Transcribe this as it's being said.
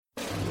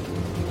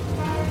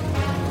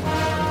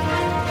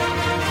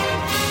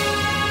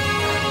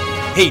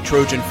Hey,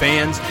 Trojan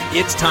fans,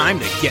 it's time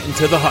to get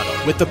into the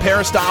huddle with the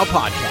Peristyle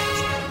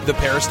Podcast. The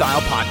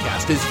Peristyle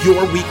Podcast is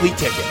your weekly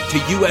ticket to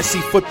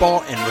USC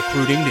football and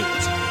recruiting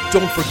news.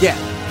 Don't forget,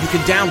 you can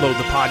download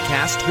the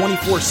podcast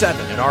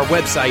 24/7 at our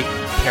website,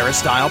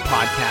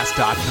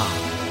 peristylepodcast.com.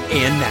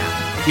 And now,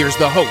 here's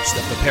the host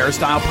of the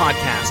Peristyle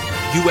Podcast,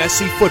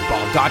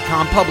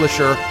 USCFootball.com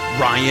publisher,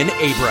 Ryan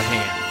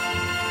Abraham.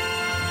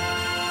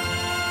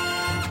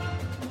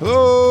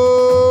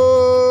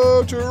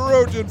 Hello,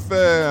 Trojan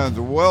fans.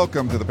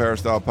 Welcome to the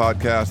Peristyle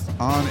Podcast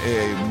on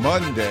a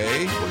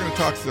Monday. We're going to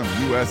talk some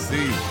USC,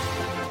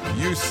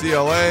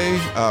 UCLA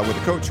with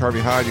Coach Harvey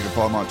Hyde. You can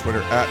follow him on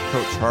Twitter at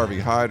Coach Harvey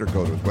Hyde or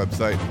go to his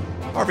website,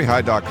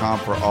 harveyhyde.com,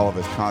 for all of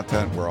his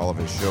content, where all of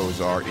his shows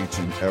are each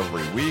and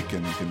every week.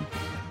 And you can,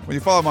 when you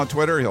follow him on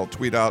Twitter, he'll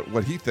tweet out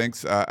what he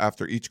thinks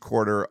after each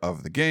quarter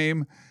of the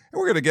game. And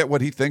we're going to get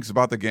what he thinks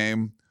about the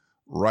game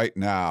right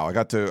now. I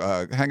got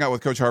to hang out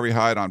with Coach Harvey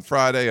Hyde on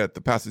Friday at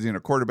the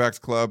Pasadena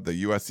Quarterbacks Club,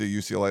 the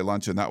USC-UCLA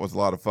luncheon. That was a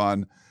lot of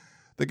fun.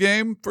 The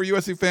game, for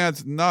USC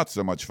fans, not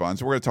so much fun.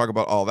 So we're going to talk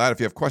about all that. If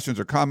you have questions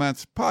or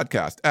comments,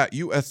 podcast at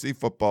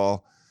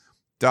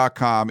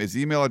uscfootball.com is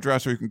the email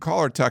address, or you can call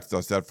or text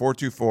us at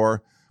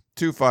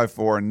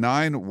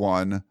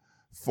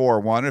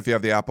 424-254-9141. If you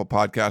have the Apple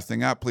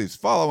Podcasting app, please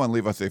follow and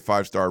leave us a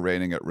 5-star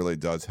rating. It really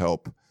does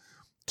help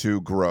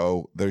to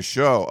grow the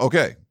show.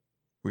 Okay.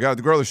 We got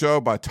to grow the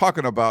show by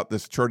talking about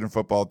this Trojan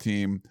football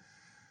team.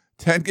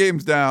 10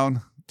 games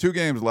down, 2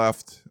 games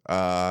left,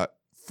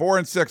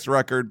 4-6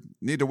 record.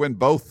 Need to win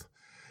both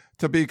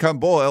to become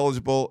bowl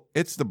eligible.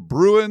 It's the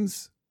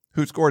Bruins,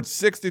 who scored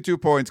 62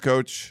 points,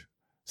 Coach,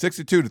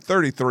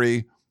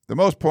 62-33, the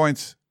most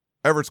points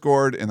ever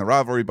scored in the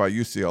rivalry by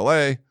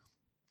UCLA.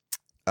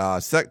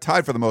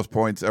 Tied for the most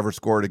points ever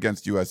scored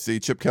against USC.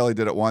 Chip Kelly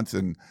did it once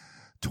in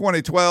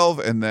 2012,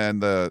 and then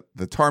the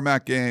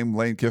tarmac game,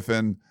 Lane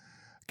Kiffin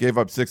gave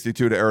up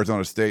 62 to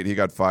Arizona State. He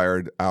got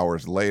fired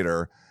hours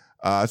later.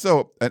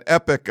 So an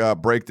epic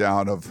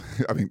breakdown of,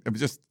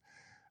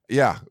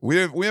 we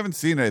haven't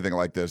seen anything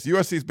like this.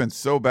 USC's been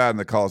so bad in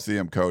the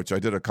Coliseum, Coach. I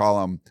did a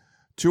column,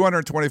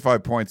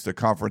 225 points to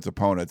conference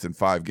opponents in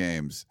 5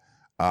 games.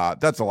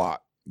 That's a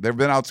lot. They've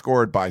been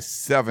outscored by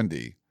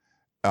 70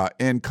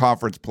 in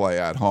conference play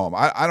at home.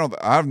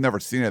 I've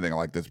never seen anything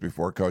like this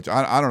before, Coach.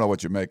 I don't know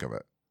what you make of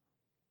it.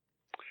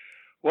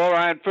 Well,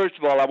 Ryan, first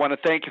of all, I want to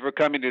thank you for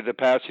coming to the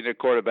Pasadena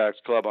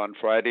Quarterbacks Club on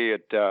Friday.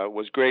 It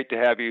was great to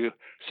have you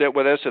sit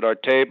with us at our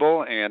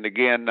table. And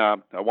again, I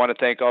want to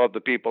thank all of the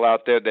people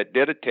out there that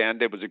did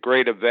attend. It was a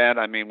great event.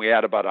 I mean, we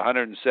had about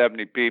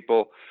 170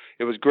 people.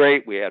 It was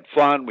great. We had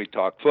fun. We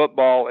talked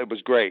football. It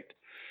was great.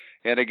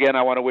 And again,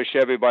 I want to wish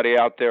everybody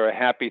out there a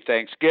happy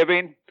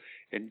Thanksgiving.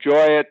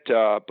 Enjoy it.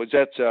 But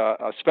that's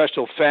a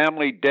special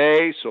family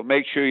day, so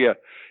make sure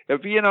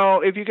if you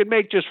could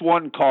make just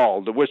one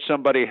call to wish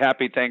somebody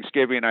happy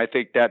Thanksgiving, I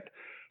think that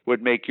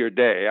would make your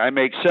day. I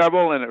make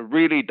several, and it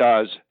really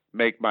does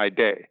make my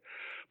day.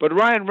 But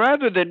Ryan,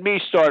 rather than me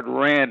start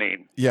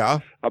ranting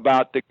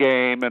about the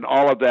game and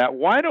all of that,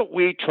 why don't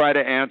we try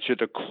to answer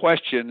the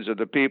questions of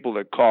the people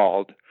that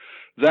called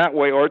that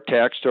way, or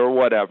text or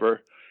whatever,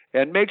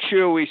 and make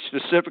sure we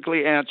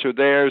specifically answer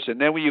theirs, and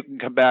then you can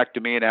come back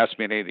to me and ask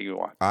me anything you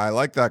want. I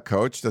like that,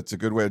 Coach. That's a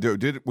good way to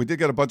do it. We did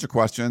get a bunch of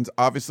questions.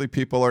 Obviously,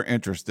 people are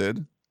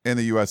interested in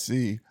the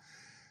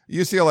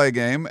USC-UCLA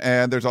game,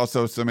 and there's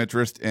also some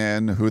interest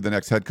in who the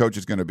next head coach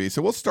is going to be.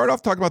 So we'll start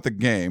off talking about the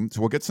game.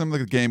 So we'll get some of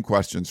the game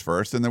questions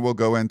first, and then we'll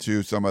go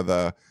into some of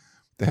the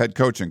head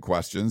coaching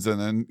questions, and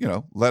then,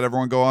 let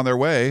everyone go on their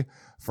way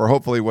for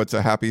hopefully what's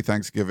a happy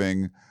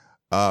Thanksgiving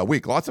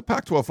week. Lots of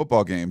Pac-12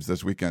 football games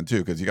this weekend too,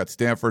 because you got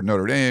Stanford,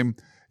 Notre Dame,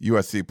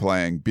 USC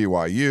playing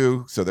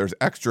BYU. So there's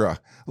a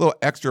little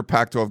extra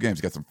Pac-12 games.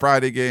 You got some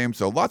Friday games.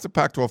 So lots of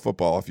Pac-12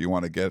 football if you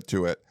want to get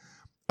to it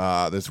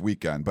this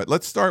weekend. But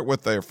let's start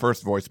with their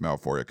first voicemail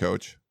for you,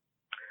 Coach.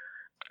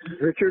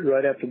 Richard,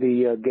 right after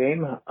the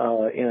game,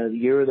 in a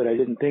year that I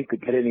didn't think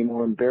could get any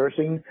more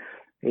embarrassing,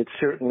 it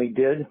certainly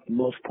did.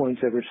 Most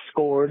points ever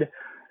scored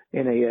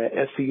in a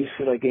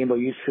SC-UCLA game by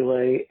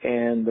UCLA,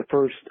 and the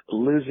first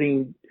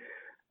losing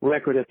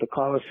record at the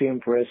Coliseum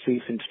for SC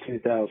since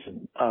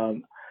 2000.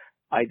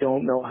 I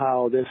don't know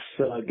how this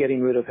getting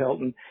rid of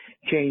Helton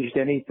changed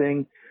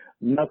anything.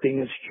 Nothing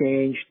has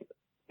changed.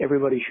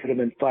 Everybody should have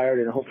been fired,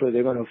 and hopefully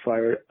they're going to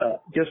fire.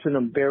 Just an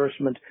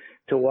embarrassment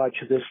to watch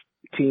this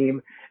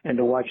team and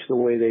to watch the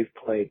way they've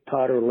played.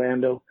 Todd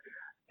Orlando,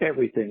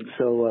 everything.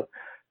 So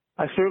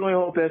I certainly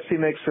hope SC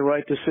makes the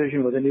right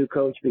decision with a new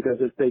coach, because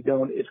if they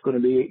don't, it's going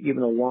to be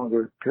even a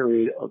longer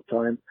period of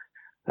time.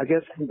 I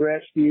guess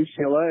congrats to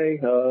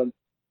UCLA.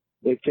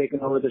 They've taken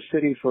over the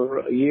city for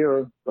a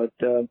year, but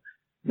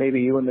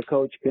maybe you and the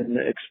coach can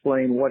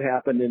explain what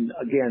happened and,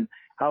 again,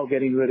 how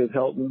getting rid of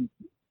Helton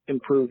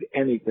improved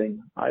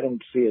anything. I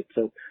don't see it.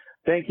 So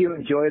thank you.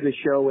 Enjoy the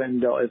show,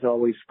 and as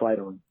always, fight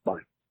on.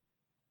 Bye.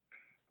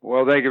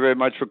 Well, thank you very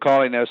much for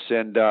calling us,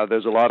 and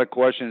there's a lot of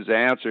questions to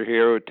answer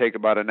here. It would take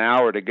about an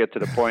hour to get to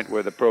the point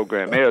where the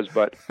program is,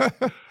 but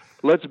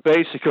let's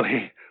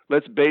basically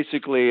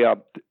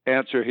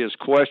answer his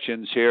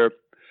questions here.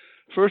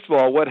 First of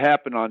all, what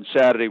happened on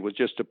Saturday was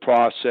just a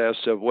process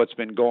of what's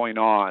been going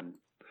on.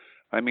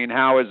 I mean,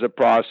 how has the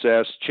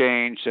process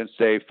changed since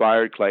they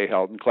fired Clay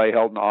Helton? Clay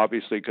Helton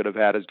obviously could have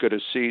had as good a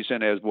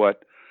season as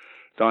what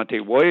Dante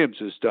Williams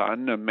has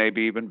done, and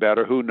maybe even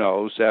better. Who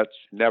knows?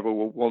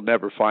 We'll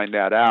never find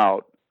that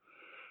out.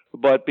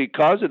 But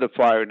because of the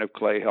firing of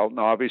Clay Helton,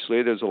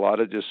 obviously there's a lot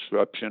of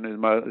disruption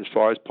as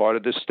far as part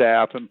of the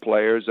staff and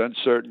players,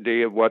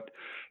 uncertainty of what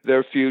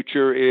their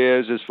future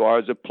is as far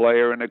as a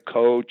player and a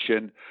coach,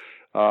 and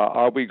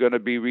are we going to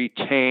be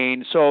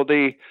retained? So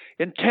the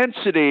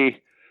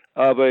intensity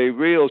of a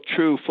real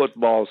true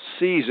football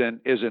season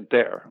isn't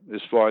there.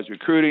 As far as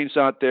recruiting's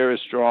not there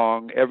as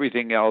strong,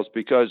 everything else,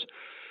 because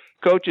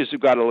coaches have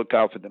got to look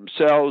out for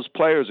themselves,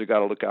 players have got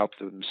to look out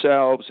for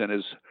themselves, and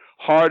as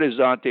hard as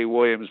Dante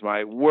Williams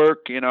might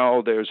work,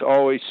 there's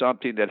always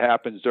something that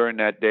happens during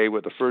that day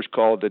where the first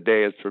call of the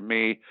day is for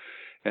me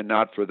and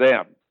not for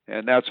them.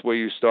 And that's where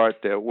you start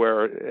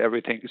where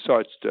everything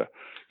starts to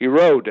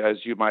erode, as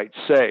you might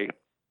say.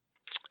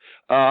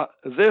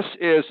 This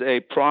is a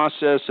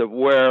process of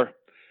where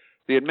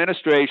the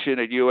administration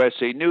at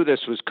USC knew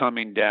this was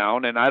coming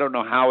down, and I don't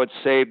know how it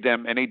saved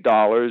them any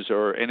dollars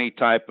or any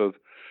type of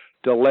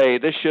delay.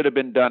 This should have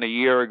been done a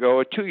year ago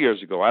or 2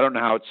 years ago. I don't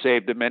know how it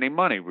saved them any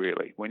money,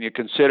 really. When you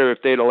consider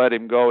if they'd have let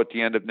him go at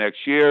the end of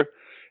next year,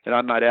 and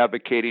I'm not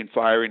advocating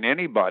firing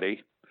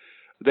anybody,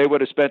 they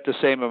would have spent the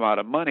same amount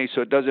of money,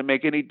 so it doesn't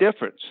make any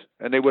difference.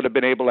 And they would have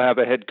been able to have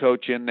a head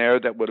coach in there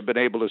that would have been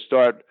able to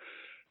start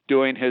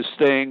doing his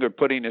thing or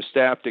putting his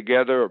staff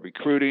together or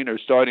recruiting or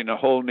starting a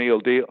whole new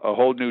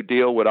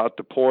deal without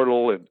the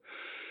portal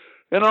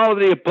and all of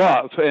the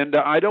above. And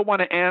I don't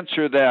want to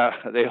answer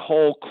the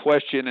whole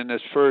question in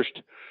this first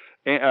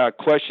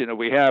question that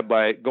we have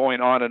by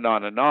going on and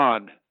on and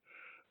on.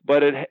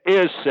 But it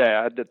is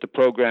sad that the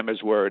program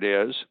is where it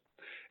is.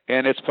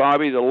 And it's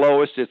probably the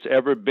lowest it's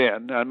ever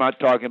been. I'm not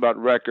talking about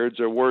records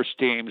or worse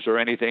teams or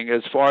anything.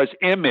 As far as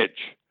image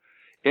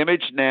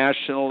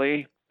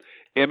nationally,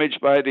 image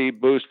by the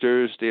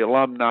boosters, the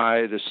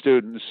alumni, the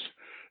students,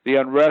 the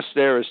unrest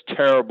there is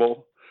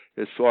terrible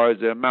as far as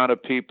the amount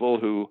of people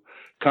who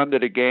come to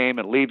the game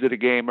and leave to the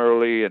game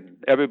early,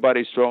 and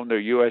everybody's thrown their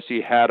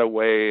USC hat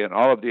away and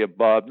all of the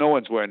above. No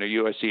one's wearing a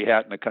USC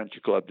hat in the country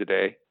club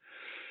today.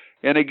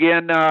 And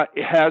again,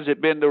 has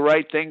it been the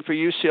right thing for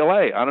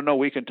UCLA? I don't know.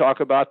 We can talk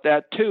about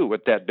that too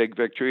with that big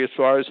victory as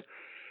far as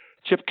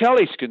Chip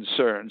Kelly's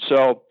concerned.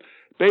 So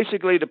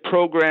basically the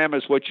program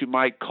is what you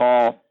might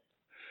call,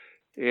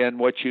 and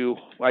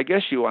I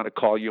guess you want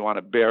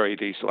to bury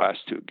these last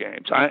two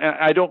games.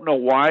 I don't know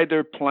why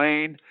they're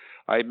playing.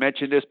 I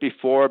mentioned this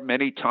before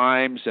many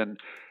times, and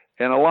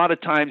a lot of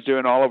times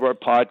during all of our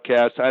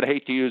podcasts, I'd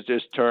hate to use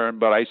this term,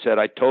 but I said,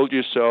 I told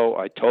you so,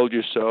 I told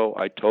you so,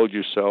 I told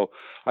you so,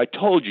 I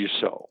told you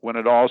so, when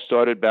it all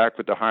started back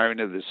with the hiring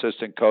of the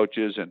assistant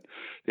coaches and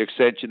the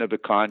extension of the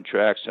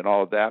contracts and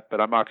all of that,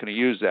 but I'm not going to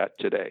use that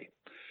today.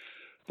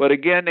 But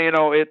again,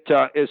 it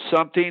is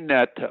something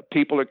that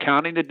people are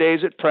counting the days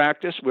at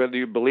practice, whether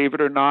you believe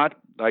it or not,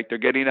 like they're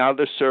getting out of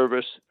the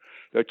service.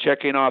 They're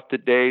checking off the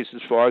days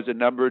as far as the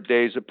number of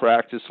days of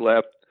practice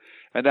left.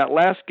 And that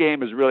last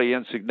game is really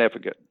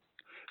insignificant.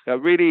 Now,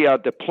 really,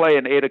 to play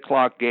an 8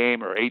 o'clock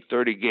game or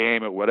 8:30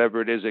 game or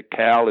whatever it is at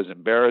Cal is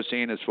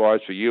embarrassing as far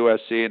as for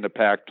USC and the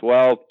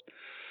Pac-12.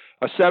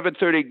 A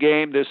 7:30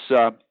 game this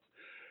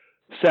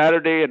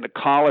Saturday in the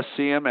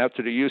Coliseum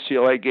after the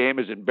UCLA game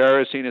is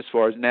embarrassing as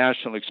far as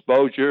national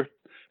exposure,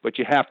 but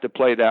you have to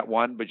play that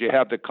one, but you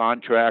have the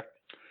contract.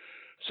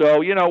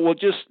 So,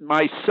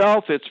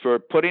 it's for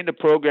putting the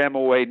program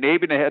away,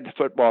 naming a head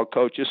football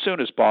coach as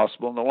soon as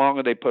possible, and the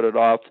longer they put it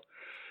off,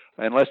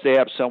 unless they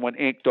have someone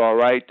inked all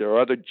right, there are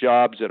other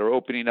jobs that are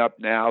opening up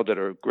now that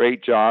are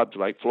great jobs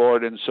like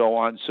Florida and so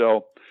on.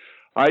 So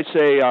I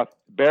say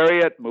bury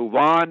it, move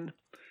on,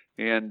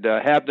 and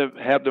have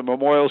the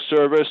memorial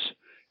service,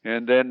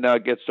 and then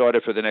get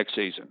started for the next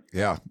season.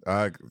 Yeah,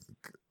 I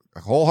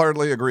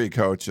wholeheartedly agree,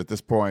 Coach. At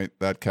this point,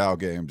 that Cal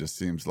game just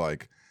seems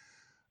like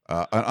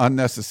an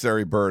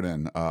unnecessary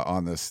burden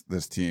on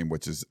this team,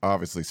 which is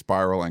obviously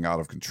spiraling out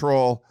of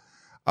control.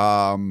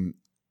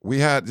 We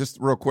had, just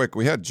real quick,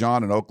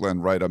 John in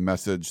Oakland write a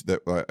message,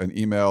 an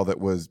email that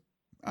was,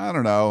 I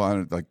don't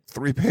know, like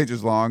 3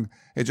 pages long.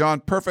 Hey, John,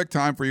 perfect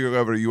time for you to go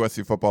over to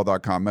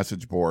uscfootball.com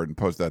message board and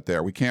post that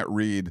there. We can't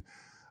read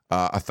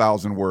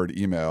 1,000-word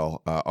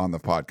email on the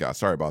podcast.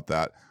 Sorry about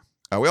that.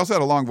 We also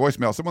had a long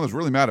voicemail. Someone was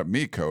really mad at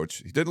me, Coach.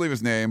 He did leave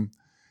his name.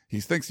 He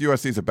thinks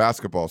USC is a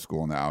basketball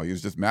school now. He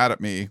was just mad at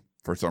me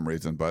for some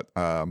reason. But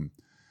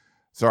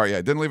sorry,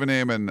 didn't leave a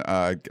name, and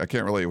I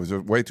can't really. It was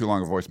way too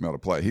long a voicemail to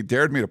play. He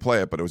dared me to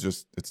play it, but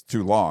it's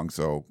too long.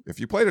 So if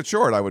you played it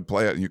short, I would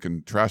play it, and you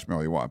can trash me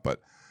all you want. But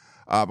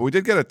we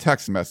did get a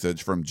text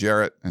message from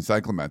Jarrett in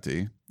San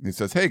Clemente. He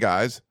says, "Hey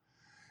guys,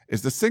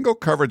 is the single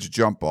coverage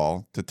jump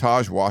ball to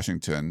Taj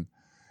Washington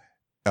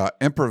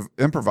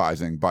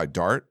improvising by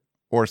Dart,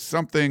 or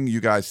something you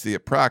guys see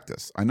at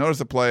practice? I noticed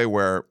a play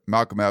where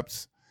Malcolm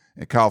Epps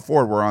and Kyle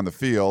Ford were on the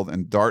field,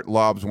 and Dart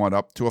lobs one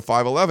up to a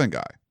 5'11"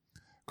 guy.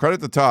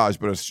 Credit to Taj,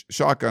 but a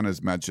shotgun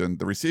is mentioned.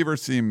 The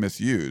receivers seem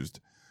misused.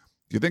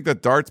 Do you think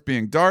that Dart's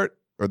being Dart,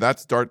 or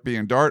that's Dart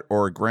being Dart,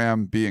 or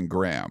Graham being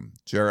Graham?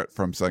 Jarrett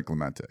from San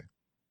Clemente.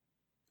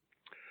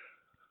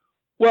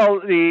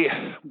 Well,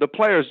 the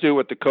players do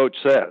what the coach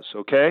says,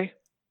 okay?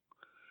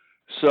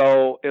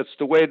 So it's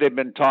the way they've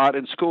been taught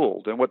and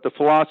schooled and what the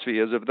philosophy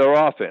is of their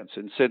offense.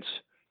 And since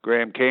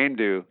Graham came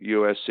to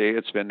USC,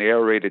 it's been the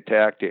air raid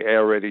attack,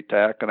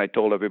 and I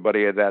told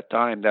everybody at that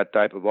time that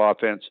type of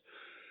offense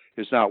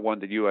is not one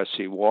that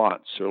USC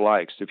wants or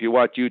likes. If you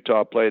watch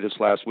Utah play this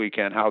last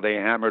weekend, how they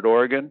hammered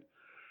Oregon,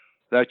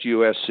 that's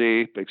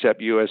USC,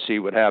 except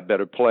USC would have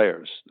better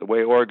players. The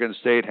way Oregon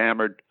State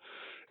hammered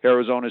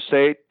Arizona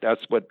State,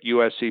 that's what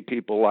USC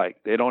people like.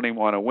 They don't even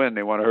want to win.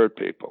 They want to hurt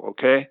people,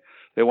 okay?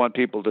 They want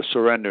people to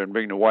surrender and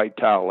bring the white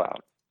towel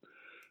out.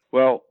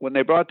 Well, when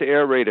they brought the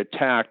air raid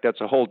attack,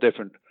 that's a whole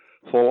different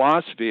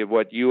philosophy of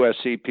what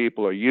USC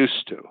people are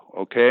used to,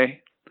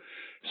 okay?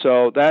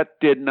 So that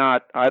did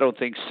not, I don't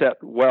think,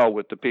 set well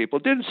with the people.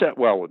 It didn't set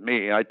well with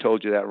me. I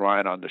told you that,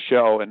 Ryan, on the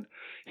show. And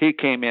he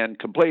came in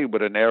completely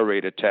with an air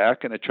raid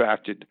attack and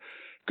attracted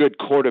good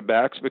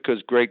quarterbacks,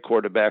 because great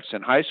quarterbacks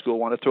in high school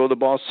want to throw the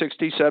ball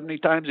 60, 70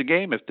 times a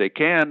game if they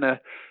can.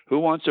 Who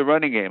wants a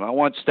running game? I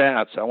want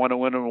stats. I want to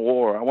win an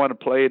award. I want to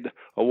play the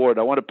award.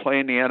 I want to play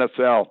in the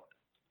NFL.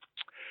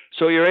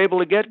 So you're able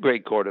to get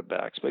great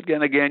quarterbacks. But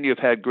again, you've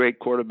had great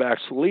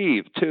quarterbacks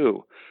leave,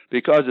 too,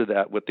 because of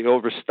that, with the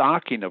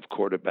overstocking of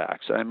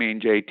quarterbacks. I mean,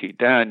 J.T.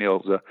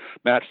 Daniels,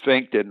 Matt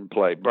Fink didn't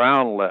play,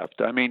 Brown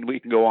left. I mean, we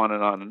can go on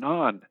and on and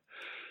on,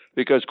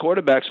 because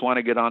quarterbacks want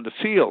to get on the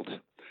field.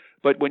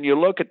 But when you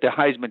look at the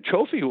Heisman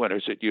Trophy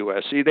winners at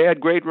USC, they had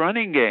great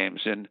running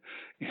games, and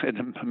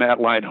Matt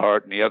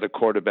Leinart and the other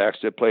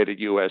quarterbacks that played at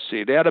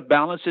USC, they had a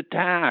balanced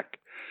attack.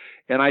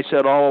 And I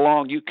said all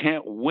along, you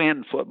can't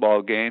win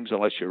football games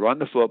unless you run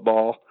the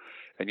football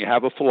and you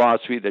have a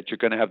philosophy that you're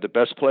going to have the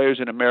best players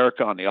in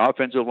America on the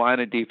offensive line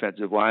and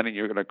defensive line, and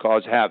you're going to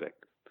cause havoc.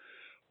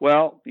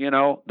 Well,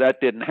 that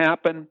didn't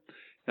happen.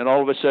 And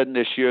all of a sudden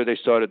this year they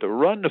started to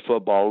run the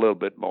football a little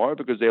bit more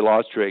because they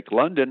lost Drake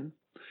London,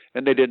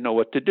 and they didn't know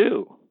what to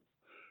do.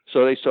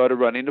 So they started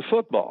running the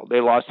football.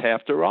 They lost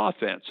half their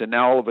offense. And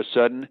now all of a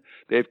sudden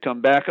they've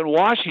come back, and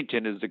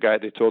Washington is the guy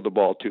they throw the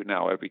ball to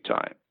now every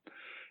time,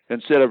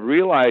 instead of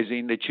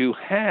realizing that you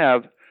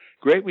have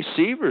great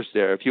receivers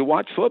there. If you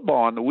watch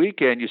football on the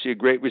weekend, you see a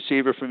great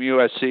receiver from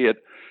USC at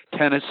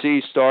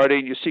Tennessee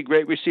starting. You see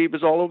great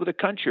receivers all over the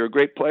country, or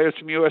great players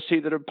from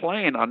USC that are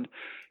playing on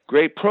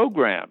great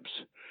programs.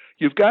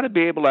 You've got to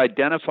be able to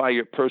identify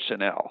your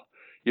personnel.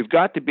 You've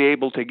got to be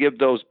able to give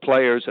those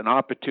players an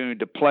opportunity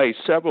to play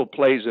several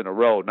plays in a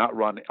row, not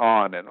run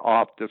on and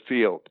off the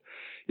field.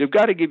 You've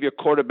got to give your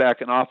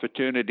quarterback an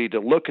opportunity to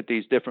look at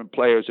these different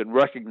players and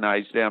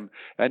recognize them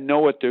and know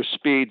what their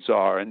speeds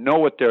are and know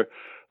what their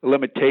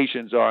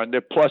limitations are and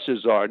their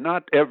pluses are.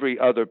 Not every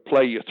other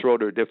play you throw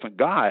to a different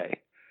guy.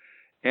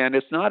 And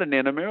it's not an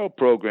intramural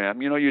program.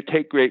 You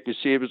take great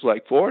receivers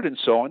like Ford and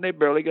so on, they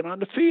barely get on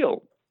the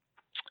field.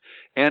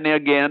 And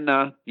again,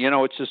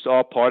 it's just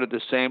all part of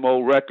the same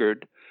old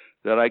record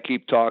that I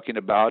keep talking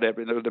about,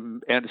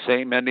 and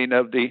same ending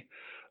of the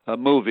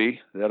movie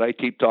that I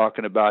keep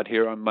talking about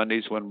here on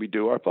Mondays when we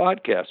do our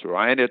podcast,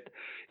 Ryan.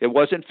 It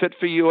wasn't fit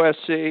for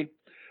USC.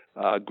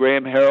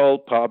 Graham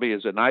Harrell probably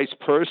is a nice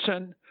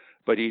person,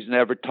 but he's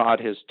never taught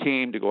his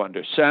team to go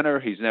under center.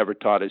 He's never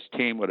taught his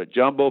team what a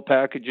jumbo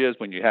package is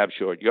when you have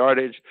short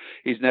yardage.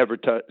 He's never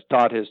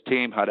taught his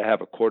team how to have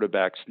a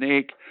quarterback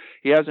sneak.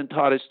 He hasn't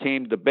taught his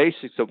team the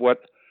basics of what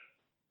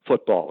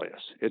football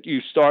is.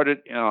 You start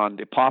it on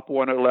the Pop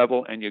Warner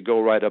level and you go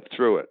right up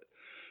through it.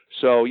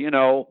 So,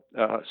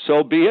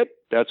 so be it.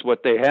 That's what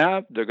they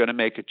have. They're going to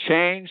make a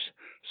change.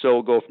 So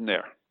we'll go from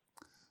there.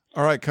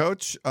 All right,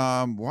 Coach.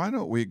 Why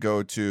don't we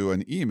go to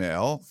an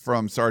email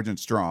from Sergeant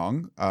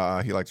Strong?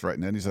 He likes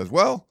writing in. He says,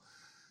 well,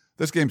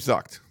 this game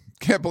sucked.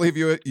 Can't believe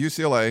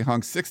UCLA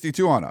hung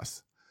 62 on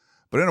us.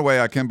 But in a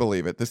way, I can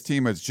believe it. This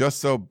team is just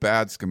so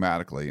bad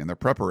schematically in their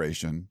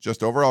preparation,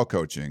 just overall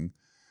coaching.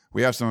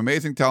 We have some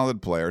amazing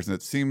talented players, and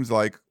it seems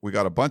like we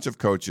got a bunch of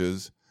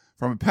coaches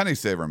from a Penny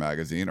Saver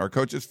magazine. Our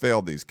coaches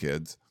failed these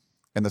kids,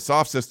 and the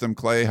soft system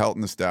Clay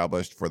Helton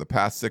established for the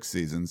past 6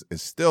 seasons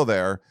is still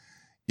there,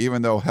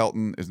 even though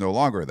Helton is no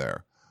longer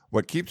there.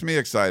 What keeps me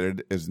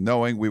excited is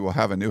knowing we will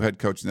have a new head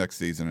coach next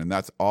season, and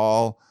that's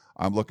all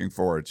I'm looking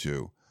forward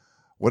to.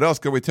 What else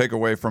could we take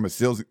away from a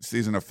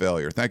season of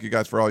failure? Thank you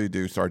guys for all you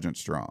do, Sergeant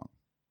Strong.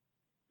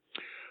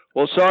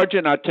 Well,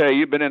 Sergeant, I tell you,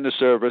 you've been in the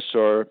service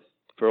for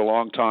a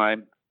long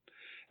time.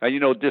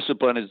 And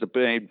discipline is the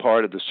main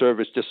part of the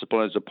service.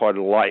 Discipline is a part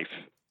of life.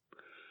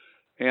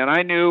 And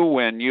I knew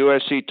when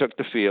USC took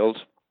the field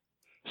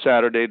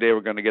Saturday, they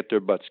were going to get their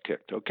butts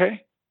kicked,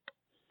 okay?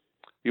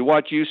 You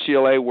watch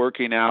UCLA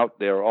working out.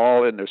 They're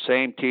all in their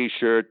same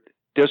T-shirt,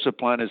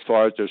 discipline as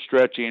far as their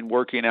stretching,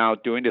 working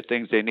out, doing the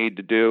things they need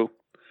to do.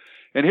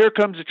 And here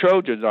comes the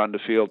Trojans on the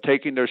field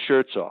taking their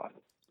shirts off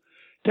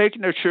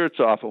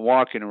and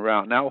walking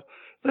around. Now,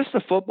 this is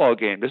a football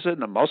game. This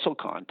isn't a muscle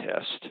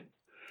contest.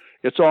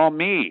 It's all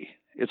me.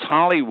 It's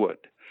Hollywood.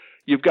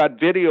 You've got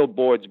video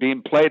boards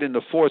being played in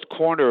the fourth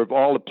corner of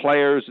all the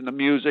players and the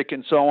music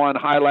and so on,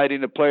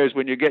 highlighting the players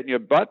when you're getting your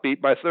butt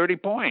beat by 30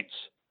 points.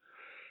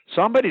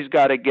 Somebody's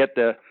got to get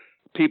the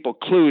people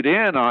clued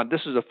in on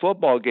this is a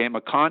football game,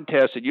 a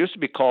contest. It used to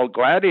be called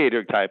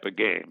gladiator type of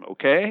game,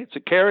 okay? It's a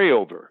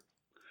carryover.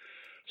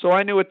 So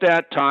I knew at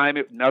that time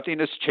nothing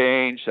has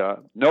changed,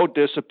 no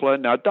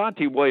discipline. Now,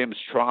 Dante Williams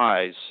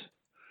tries,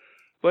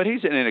 but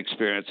he's an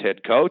inexperienced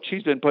head coach.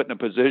 He's been put in a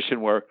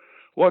position where,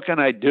 what can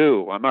I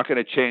do? I'm not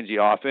going to change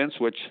the offense,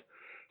 which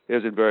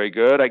isn't very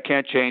good. I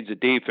can't change the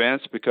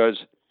defense because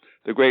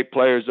the great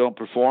players don't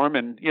perform.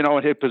 And, in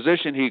his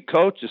position he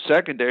coached, the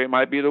secondary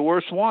might be the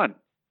worst one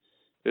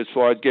as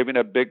far as giving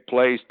up big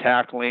plays,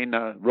 tackling,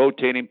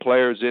 rotating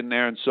players in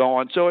there and so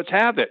on. So it's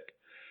havoc,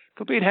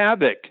 complete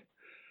havoc.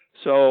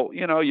 So,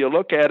 you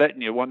look at it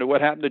and you wonder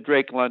what happened to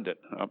Drake London.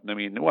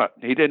 What?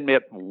 He didn't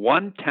make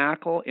one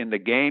tackle in the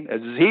game? A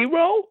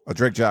zero?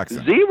 Drake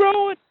Jackson.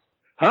 Zero?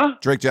 Huh?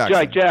 Drake Jackson.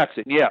 Drake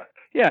Jackson, yeah.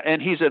 Yeah,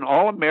 and he's an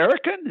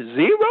All-American?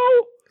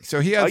 Zero? So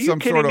he had he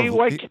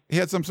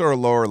had some sort of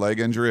lower leg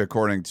injury,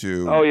 according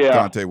to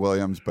Dante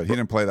Williams, but he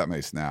didn't play that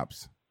many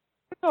snaps.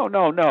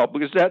 No,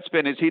 because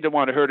he didn't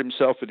want to hurt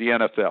himself for the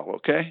NFL,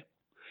 okay?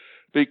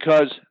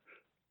 Because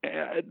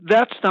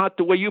that's not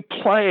the way you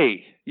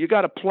play. You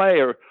got to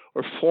play, or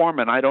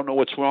Foreman, I don't know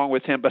what's wrong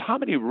with him, but how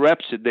many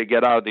reps did they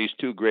get out of these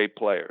two great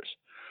players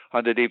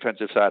on the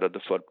defensive side of the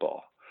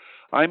football?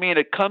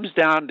 It comes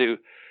down to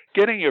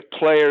getting your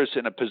players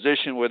in a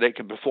position where they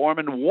can perform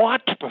and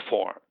want to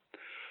perform,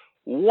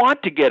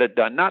 want to get it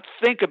done, not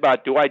think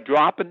about, do I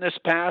drop in this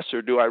pass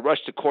or do I rush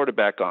the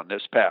quarterback on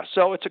this pass?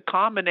 So it's a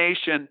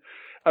combination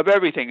of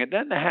everything. And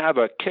then to have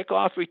a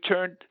kickoff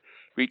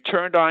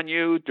returned on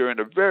you during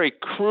a very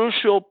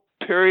crucial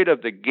period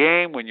of the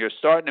game when you're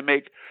starting to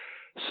make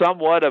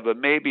somewhat of a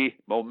maybe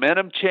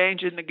momentum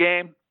change in the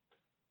game,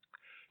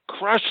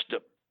 crushed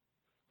them.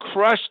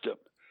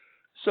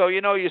 So,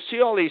 you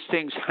see all these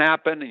things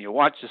happen and you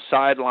watch the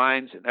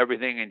sidelines and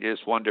everything and you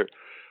just wonder,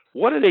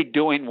 what are they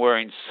doing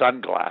wearing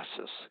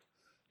sunglasses?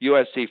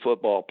 USC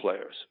football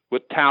players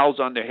with towels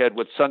on their head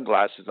with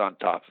sunglasses on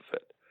top of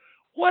it.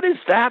 What is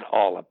that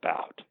all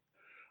about?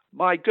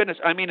 My goodness.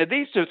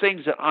 These are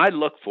things that I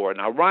look for.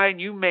 Now, Ryan,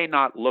 you may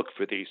not look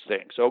for these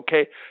things,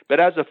 okay? But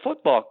as a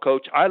football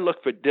coach, I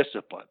look for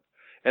discipline.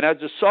 And as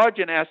the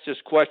sergeant asked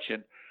this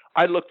question,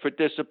 I look for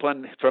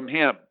discipline from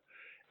him.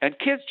 And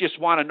kids just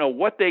want to know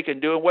what they can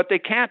do and what they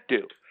can't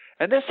do.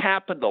 And this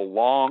happened a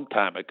long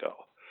time ago.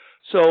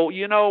 So,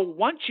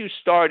 once you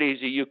start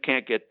easy, you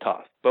can't get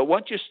tough. But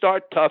once you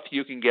start tough,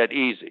 you can get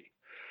easy.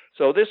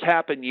 So this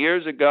happened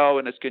years ago,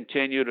 and it's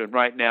continued. And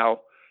right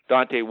now,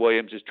 Dante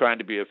Williams is trying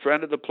to be a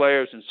friend of the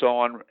players and so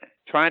on,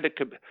 trying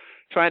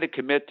to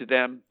commit to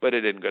them, but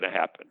it isn't going to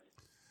happen.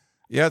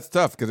 Yeah, it's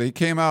tough because he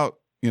came out,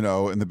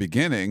 in the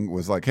beginning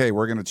was like, hey,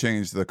 we're going to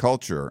change the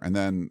culture. And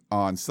then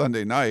on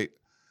Sunday night,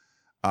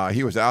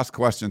 he was asked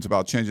questions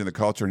about changing the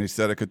culture, and he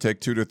said it could take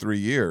 2 to 3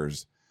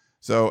 years.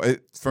 So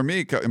for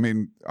me,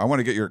 I want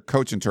to get your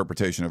coach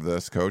interpretation of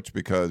this, Coach,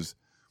 because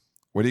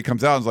when he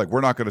comes out and is like,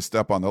 we're not going to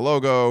step on the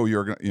logo,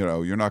 you're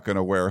not going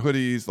to wear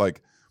hoodies,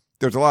 like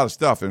there's a lot of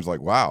stuff. And it's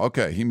like, wow,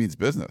 okay, he means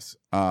business.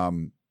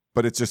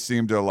 But it just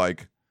seemed to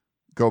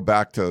go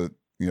back to,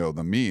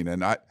 the mean.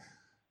 And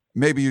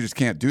maybe you just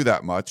can't do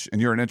that much.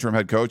 And you're an interim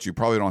head coach. You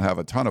probably don't have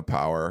a ton of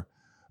power.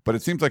 But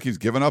it seems like he's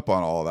given up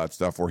on all of that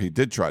stuff where he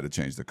did try to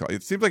change the culture.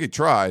 It seems like he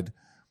tried,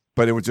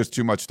 but it was just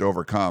too much to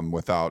overcome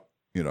without,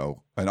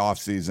 an off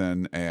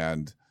season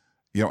and,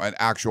 an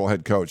actual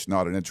head coach,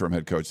 not an interim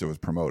head coach that was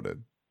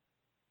promoted.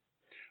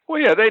 Well,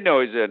 yeah, they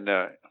know he's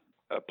a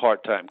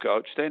part-time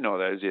coach. They know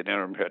that he's an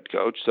interim head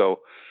coach,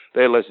 so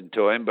they listen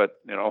to him. But,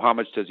 how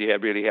much does he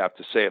really have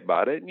to say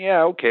about it? And,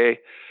 yeah, okay,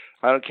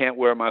 I can't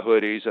wear my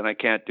hoodies, and I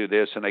can't do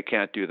this, and I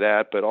can't do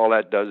that. But all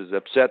that does is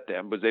upset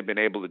them because they've been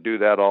able to do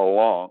that all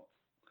along.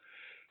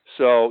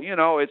 So,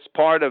 it's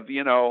part of,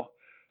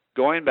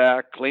 going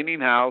back,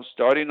 cleaning house,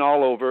 starting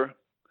all over,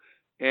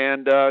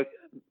 and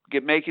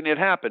making it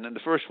happen. And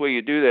the first way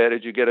you do that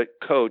is you get a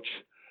coach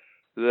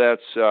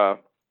that's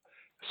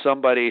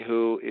somebody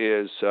who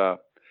is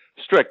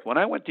strict. When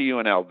I went to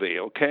UNLV,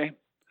 okay,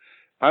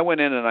 I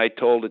went in and I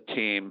told the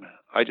team,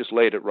 I just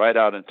laid it right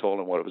out and told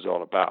them what it was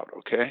all about,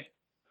 okay,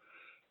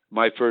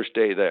 my first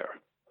day there.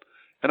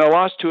 And I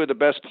lost 2 of the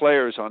best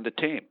players on the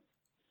team.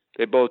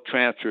 They both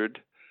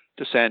transferred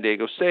to San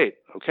Diego State,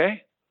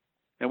 okay?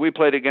 And we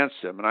played against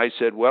them. And I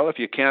said, well, if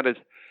you can't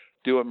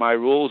do what my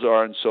rules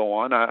are and so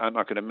on, I'm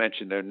not going to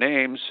mention their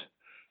names,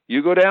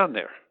 you go down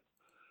there.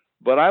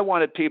 But I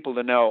wanted people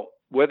to know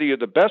whether you're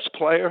the best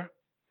player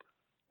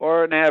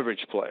or an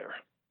average player.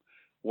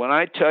 When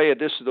I tell you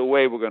this is the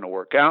way we're going to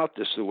work out,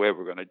 this is the way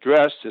we're going to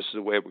dress, this is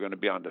the way we're going to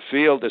be on the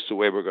field, this is the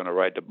way we're going to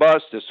ride the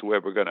bus, this is the way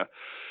we're going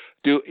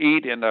to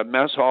eat in the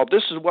mess hall,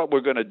 this is what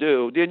we're going to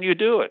do, then you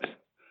do it.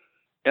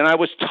 And I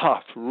was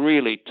tough,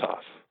 really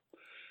tough.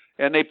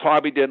 And they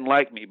probably didn't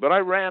like me. But I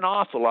ran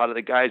off a lot of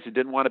the guys that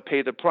didn't want to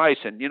pay the price.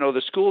 And,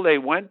 the school they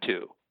went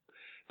to,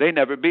 they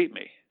never beat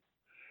me.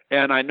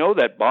 And I know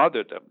that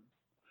bothered them.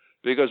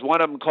 because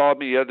one of them called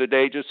me the other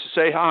day just to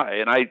say hi,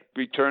 and I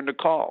returned the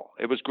call.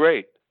 It was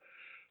great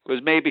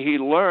because maybe he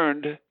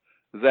learned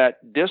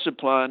that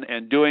discipline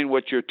and doing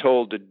what you're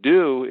told to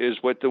do is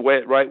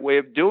right way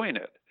of doing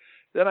it.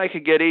 Then I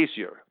could get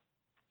easier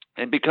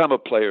and become a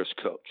player's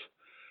coach.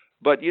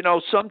 But,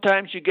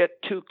 sometimes you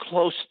get too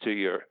close to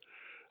your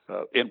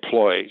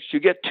employees. You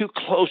get too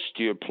close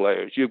to your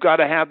players. You've got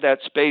to have that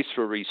space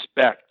for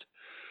respect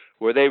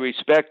where they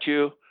respect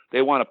you.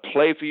 They want to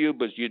play for you,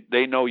 but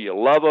they know you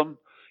love them.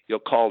 You'll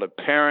call their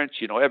parents.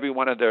 You know every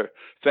one of their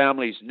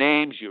family's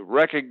names. You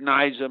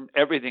recognize them,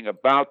 everything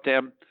about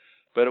them.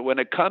 But when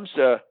it comes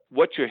to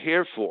what you're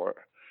here for,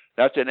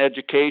 that's an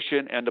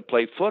education and to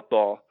play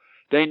football,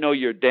 they know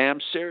you're damn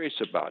serious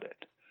about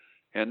it.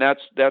 And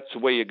that's the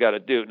way you got to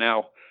do.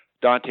 Now,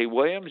 Dante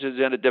Williams is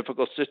in a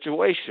difficult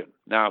situation.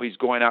 Now, he's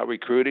going out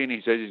recruiting.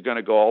 He says he's going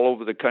to go all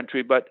over the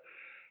country. But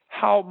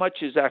how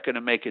much is that going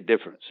to make a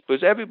difference?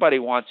 Because everybody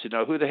wants to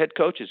know who the head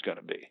coach is going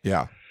to be.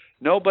 Yeah.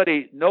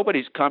 Nobody's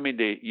coming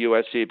to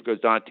USC because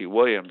Dante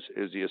Williams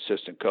is the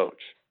assistant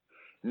coach.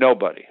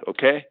 Nobody,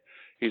 okay?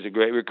 He's a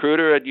great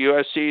recruiter at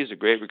USC. He's a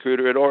great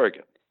recruiter at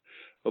Oregon.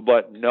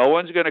 But no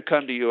one's going to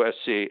come to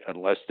USC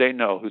unless they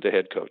know who the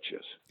head coach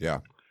is. Yeah,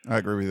 I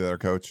agree with you there,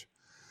 Coach.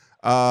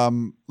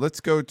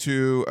 Let's go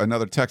to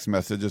another text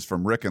message. It's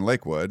from Rick in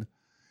Lakewood.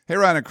 Hey,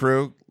 Ryan and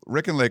crew.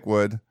 Rick in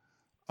Lakewood.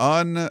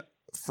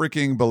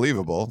 Unfreaking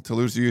believable to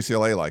lose to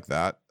UCLA like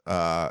that.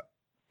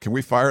 Can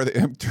we fire the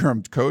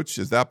interim coach?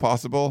 Is that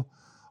possible?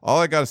 All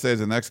I got to say is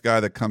the next guy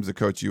that comes to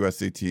coach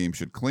USC team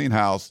should clean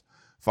house,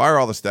 fire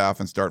all the staff,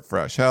 and start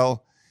fresh.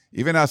 Hell,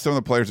 even ask some of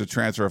the players to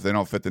transfer if they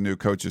don't fit the new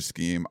coach's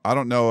scheme. I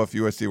don't know if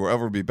USC will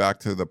ever be back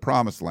to the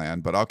promised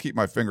land, but I'll keep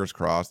my fingers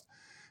crossed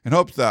and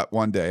hopes that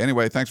one day.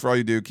 Anyway, thanks for all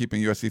you do,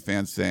 keeping USC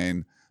fans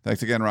sane.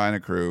 Thanks again, Ryan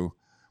and crew.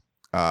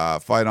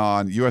 Fight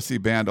on.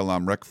 USC band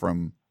alum Rick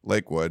from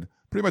Lakewood.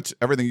 Pretty much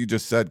everything you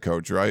just said,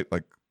 Coach, right?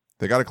 Like,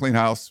 they got to clean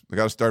house. They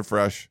got to start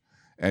fresh.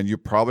 And you're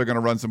probably going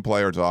to run some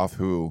players off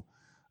who,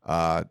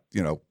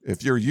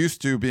 if you're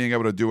used to being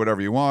able to do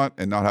whatever you want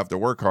and not have to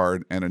work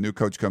hard, and a new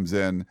coach comes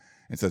in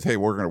and says, hey,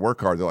 we're going to work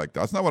hard. They're like,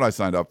 that's not what I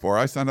signed up for.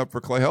 I signed up for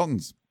Clay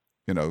Helton's,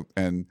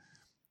 and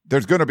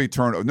there's going to be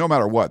turnover. No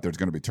matter what, there's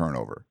going to be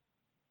turnover.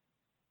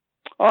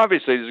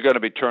 Obviously, there's going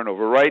to be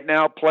turnover. Right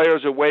now,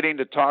 players are waiting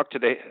to talk to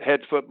the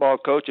head football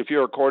coach. If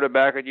you're a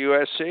quarterback at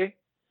USC,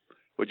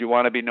 would you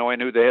want to be knowing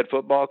who the head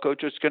football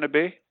coach is going to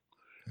be?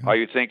 Yeah. Are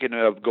you thinking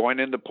of going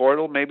in the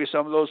portal, maybe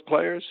some of those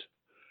players?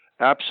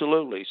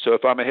 Absolutely. So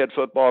if I'm a head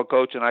football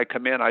coach and I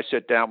come in, I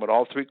sit down with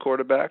all three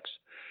quarterbacks,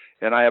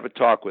 and I have a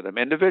talk with them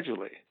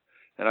individually.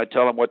 And I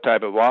tell them what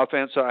type of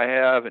offense I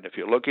have, and if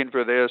you're looking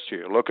for this or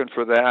you're looking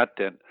for that,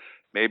 then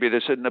maybe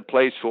this isn't the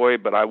place for you,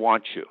 but I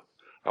want you.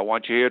 I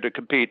want you here to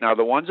compete. Now,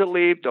 the ones that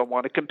leave don't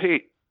want to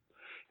compete.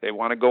 They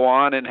want to go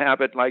on and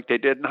have it like they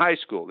did in high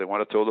school. They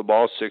want to throw the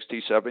ball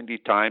 60, 70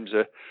 times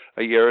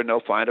a year, and they'll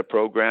find a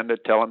program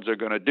that tells them they're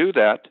going to do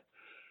that.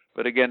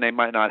 But again, they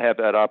might not have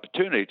that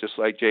opportunity, just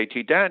like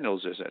JT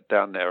Daniels is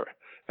down there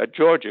at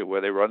Georgia, where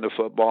they run the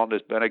football, and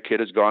there's been a kid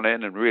has gone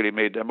in and really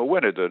made them a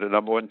winner. They're the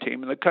number one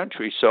team in the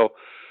country. So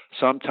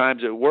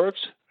sometimes it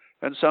works,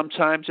 and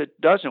sometimes it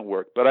doesn't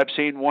work. But I've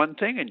seen one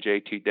thing in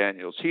JT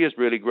Daniels. He has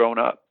really grown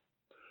up.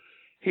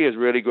 He has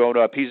really grown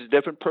up. He's a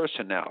different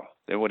person now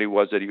than when he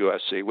was at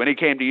USC. When he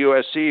came to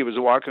USC, he was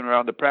walking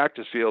around the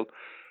practice field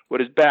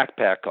with his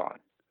backpack on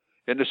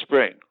in the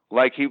spring,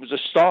 like he was a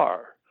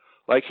star.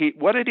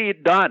 What had he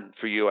done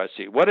for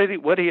USC? What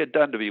he had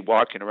done to be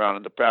walking around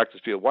in the practice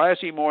field? Why is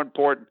he more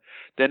important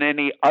than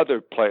any other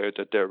player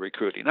that they're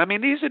recruiting? I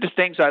mean, these are the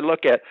things I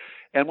look at.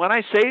 And when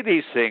I say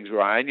these things,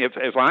 Ryan,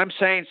 if I'm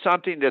saying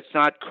something that's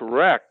not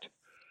correct,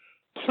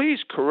 please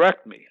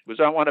correct me, because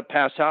I want to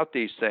pass out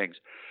these things.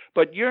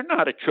 But you're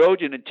not a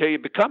Trojan until you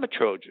become a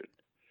Trojan.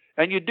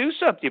 And you do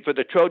something for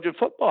the Trojan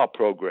football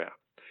program.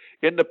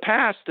 In the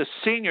past, the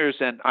seniors,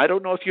 and I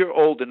don't know if you're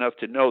old enough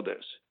to know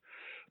this,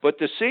 but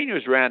the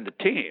seniors ran the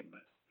team.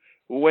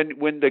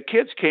 When the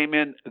kids came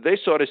in, they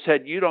sort of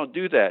said, you don't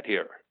do that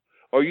here,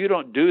 or you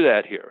don't do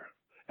that here,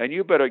 and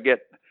you better get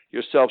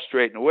yourself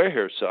straight and away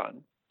here,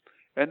 son.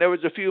 And there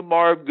was a few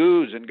Marv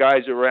Goos and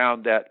guys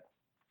around that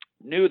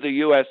knew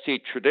the USC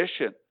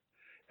tradition,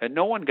 and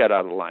no one got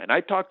out of line.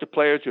 I talked to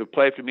players who have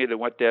played for me that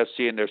went to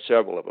SC, and there's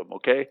several of them,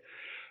 okay?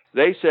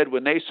 They said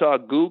when they saw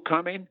Goo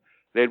coming,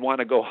 they'd want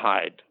to go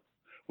hide.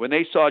 When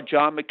they saw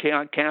John McKay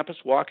on campus,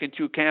 walking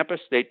through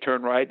campus, they'd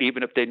turn right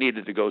even if they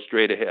needed to go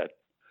straight ahead.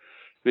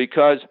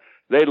 Because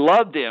they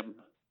loved him,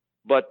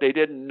 but they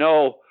didn't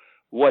know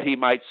what he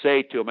might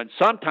say to them. And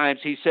sometimes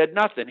he said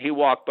nothing. He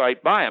walked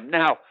right by him.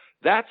 Now,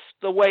 that's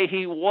the way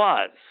he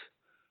was.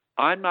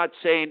 I'm not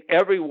saying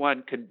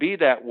everyone can be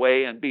that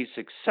way and be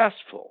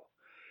successful,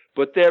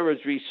 but there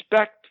is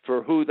respect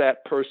for who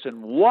that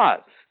person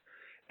was.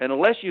 And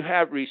unless you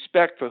have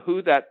respect for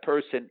who that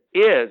person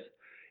is,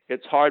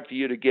 it's hard for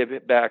you to give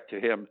it back to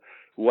him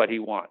what he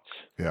wants.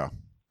 Yeah.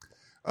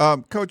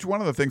 Coach,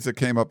 one of the things that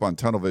came up on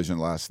Tunnel Vision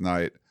last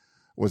night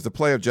was the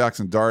play of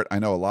Jackson Dart. I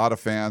know a lot of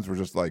fans were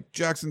just like,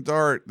 Jackson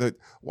Dart,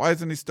 why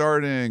isn't he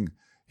starting?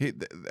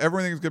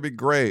 Everything's going to be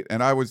great.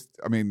 And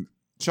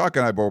Chuck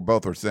and I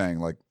both were saying,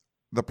 like,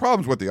 the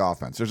problem's with the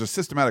offense. There's a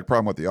systematic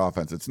problem with the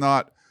offense. It's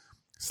not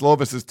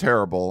Slovis is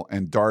terrible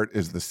and Dart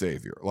is the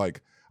savior.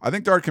 Like, I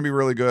think Dart can be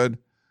really good,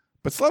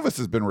 but Slovis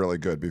has been really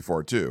good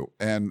before too.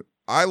 And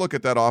I look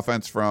at that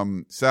offense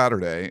from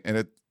Saturday,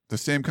 and the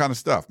same kind of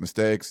stuff.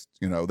 Mistakes,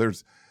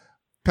 there's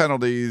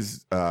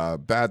penalties,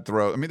 bad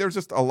throws. I mean, there's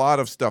just a lot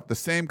of stuff, the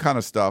same kind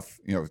of stuff,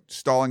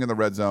 stalling in the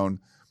red zone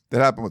that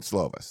happened with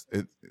Slovis.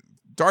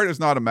 Dart is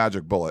not a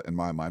magic bullet in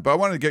my mind, but I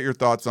wanted to get your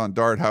thoughts on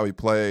Dart, how he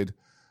played.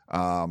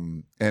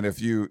 And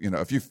if you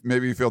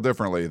maybe you feel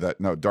differently that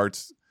no,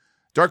 Dart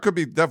could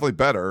be definitely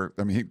better.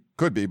 I mean, he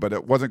could be, but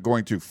it wasn't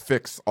going to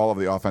fix all of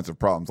the offensive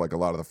problems like a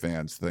lot of the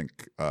fans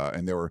think.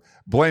 And they were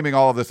blaming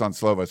all of this on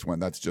Slovis when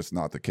that's just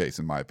not the case,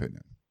 in my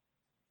opinion.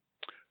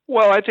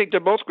 Well, I think they're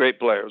both great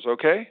players,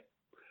 okay?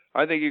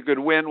 I think you could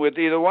win with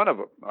either one of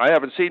them. I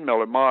haven't seen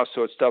Miller Moss,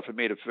 so it's tough for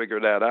me to figure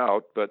that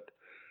out. But,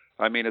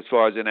 I mean, as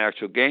far as in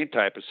actual game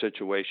type of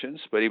situations,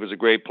 but he was a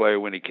great player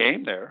when he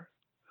came there.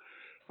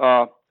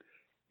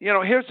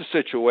 Here's the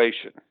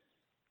situation.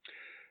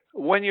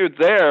 When you're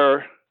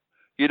there,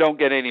 you don't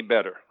get any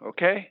better,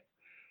 okay?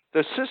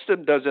 The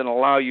system doesn't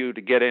allow you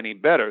to get any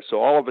better,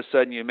 so all of a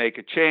sudden you make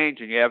a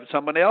change and you have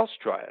someone else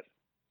try it.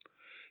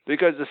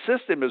 Because the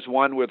system is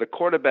one where the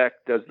quarterback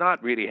does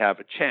not really have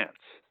a chance.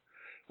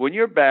 When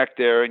you're back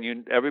there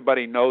and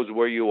everybody knows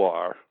where you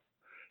are,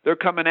 they're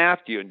coming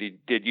after you. And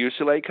did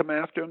UCLA come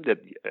after him? Did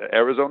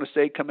Arizona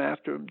State come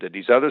after him? Did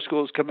these other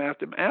schools come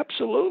after him?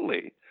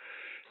 Absolutely.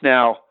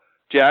 Now,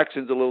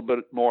 Jackson's a little bit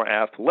more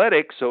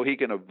athletic, so he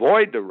can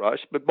avoid the rush,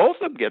 but both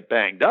of them get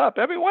banged up.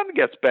 Everyone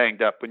gets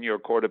banged up when you're a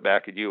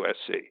quarterback at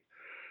USC.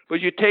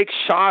 But you take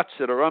shots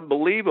that are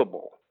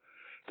unbelievable.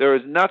 There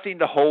is nothing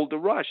to hold the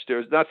rush.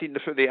 There's nothing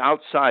for the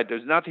outside.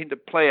 There's nothing to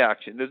play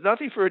action. There's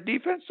nothing for a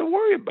defense to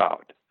worry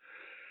about.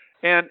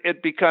 And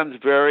it becomes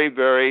very,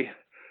 very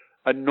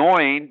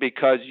annoying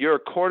because you're a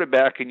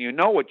quarterback and you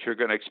know what you're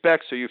going to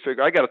expect, so you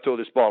figure, I got to throw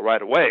this ball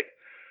right away.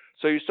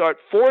 So you start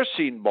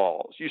forcing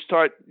balls.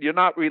 You're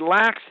not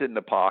relaxed in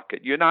the pocket.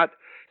 You're not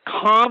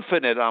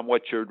confident on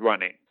what you're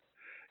running,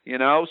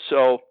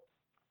 so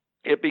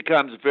it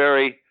becomes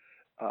very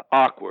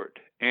awkward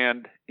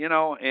and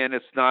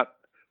it's not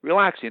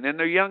relaxing. And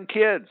they're young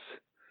kids.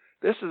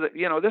 This is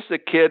a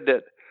kid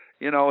that,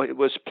 it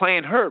was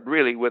playing hurt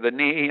really with a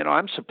knee.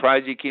 I'm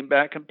surprised he came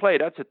back and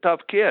played. That's a tough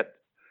kid.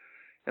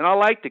 And I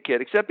like the kid,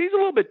 except he's a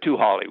little bit too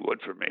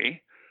Hollywood for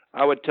me.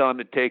 I would tell him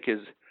to take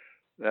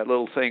that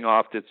little thing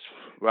off that's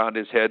around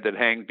his head that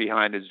hangs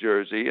behind his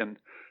jersey. And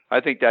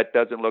I think that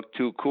doesn't look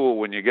too cool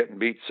when you're getting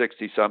beat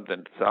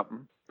 60-something.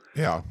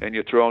 Yeah. And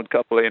you're throwing a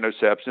couple of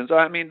interceptions.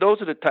 I mean,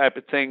 those are the type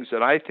of things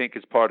that I think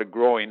is part of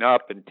growing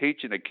up and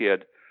teaching a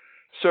kid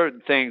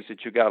certain things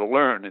that you got to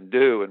learn and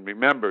do. And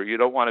remember, you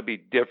don't want to be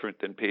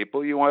different than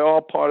people. You are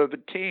all part of a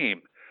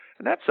team.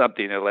 And that's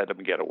something they let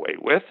them get away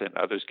with, and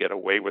others get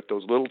away with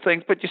those little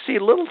things. But you see,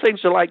 little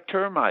things are like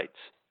termites.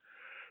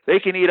 They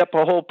can eat up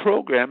a whole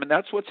program, and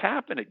that's what's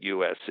happened at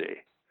USC.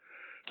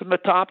 From the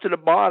top to the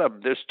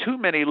bottom, there's too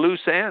many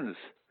loose ends.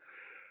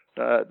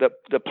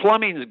 The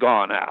plumbing's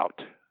gone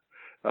out.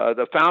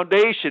 The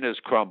foundation has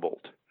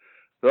crumbled.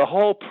 The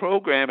whole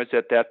program is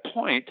at that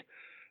point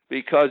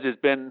because there's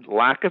been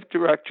lack of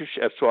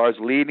directorship as far as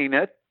leading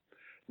it,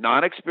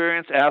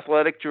 non-experienced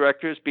athletic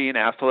directors being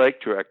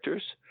athletic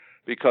directors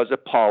because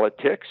of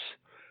politics.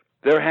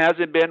 There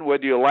hasn't been,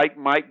 whether you like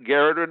Mike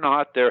Garrett or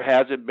not, there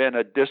hasn't been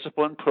a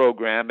disciplined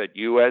program at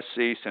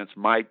USC since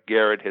Mike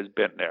Garrett has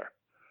been there.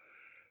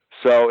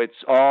 So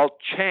it's all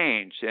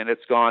changed, and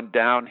it's gone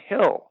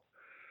downhill.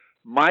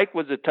 Mike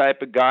was the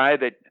type of guy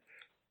that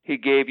he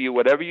gave you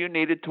whatever you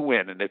needed to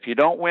win. And if you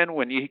don't win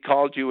when he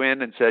called you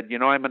in and said,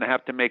 I'm going to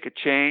have to make a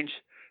change,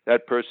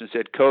 that person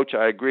said, Coach,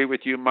 I agree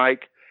with you,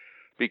 Mike,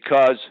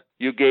 because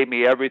you gave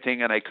me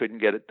everything and I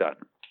couldn't get it done.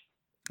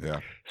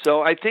 Yeah.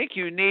 So I think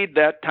you need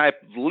that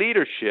type of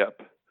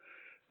leadership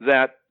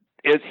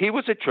he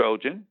was a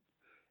Trojan,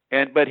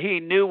 but he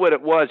knew what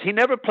it was. He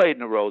never played in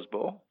the Rose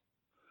Bowl,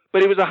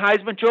 but he was a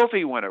Heisman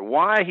Trophy winner.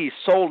 Why? He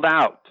sold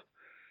out.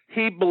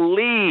 He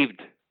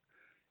believed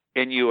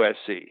in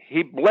USC.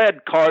 He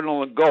bled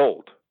Cardinal and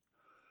gold.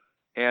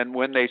 And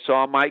when they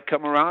saw Mike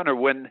come around, or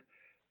when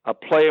a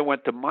player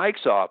went to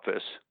Mike's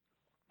office,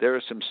 there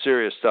was some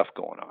serious stuff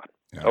going on.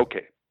 Yeah.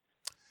 Okay.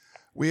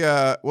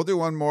 We'll do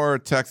one more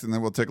text and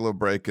then we'll take a little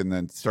break and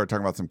then start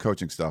talking about some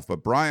coaching stuff.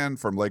 But Brian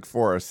from Lake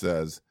Forest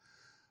says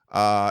he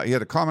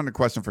had a comment and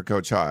question for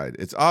Coach Hyde.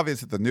 It's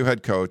obvious that the new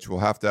head coach will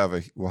have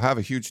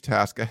a huge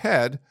task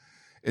ahead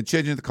in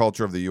changing the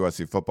culture of the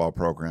USC football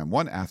program.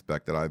 One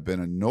aspect that I've been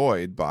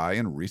annoyed by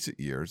in recent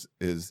years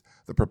is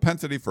the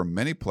propensity for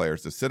many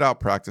players to sit out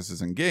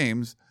practices and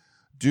games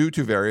due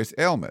to various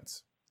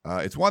ailments.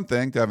 It's one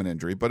thing to have an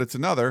injury, but it's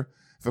another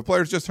if a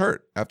player's just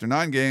hurt. After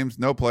 9 games,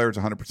 no player is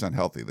 100%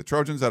 healthy. The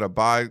Trojans had a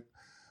bye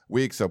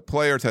week, so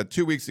players had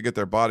 2 weeks to get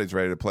their bodies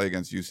ready to play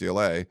against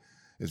UCLA.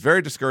 It's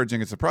very discouraging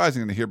and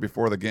surprising to hear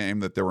before the game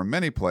that there were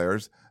many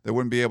players that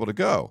wouldn't be able to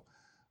go.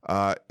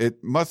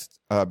 It must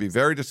be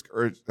very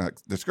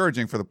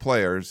discouraging for the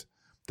players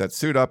that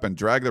suit up and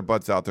drag their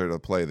butts out there to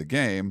play the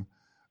game.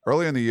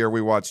 Early in the year,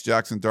 we watched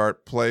Jackson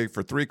Dart play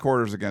for 3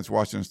 quarters against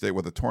Washington State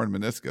with a torn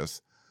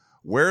meniscus.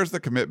 Where's the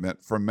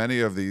commitment from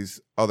many of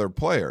these other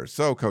players?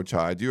 So, Coach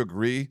Hyde, do you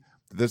agree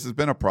that this has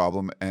been a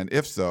problem? And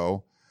if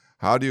so,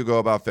 how do you go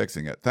about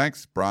fixing it?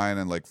 Thanks, Brian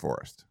in Lake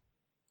Forest.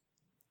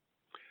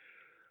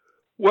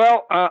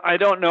 Well, I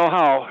don't know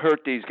how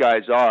hurt these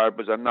guys are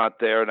because I'm not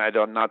there and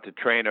I'm not the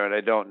trainer and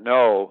I don't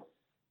know.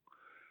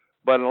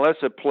 But unless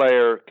a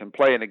player can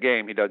play in a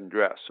game, he doesn't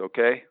dress,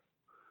 okay?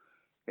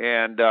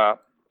 And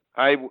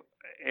I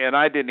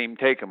didn't even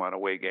take him on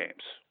away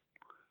games.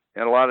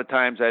 And a lot of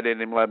times I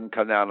didn't even let him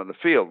come down on the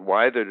field.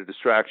 Why? They're a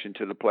distraction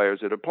to the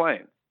players that are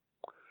playing.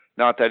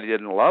 Not that he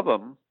didn't love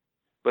them,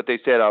 but they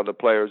stayed out of the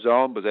player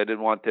zone because I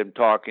didn't want them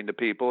talking to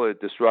people,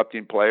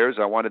 disrupting players.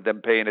 I wanted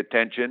them paying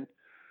attention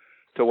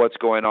to what's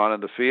going on in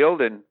the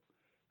field, and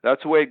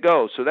that's the way it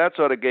goes. So that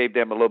sort of gave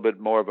them a little bit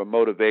more of a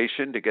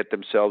motivation to get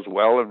themselves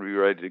well and be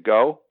ready to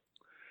go.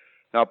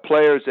 Now,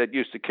 players that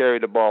used to carry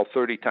the ball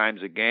 30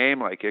 times a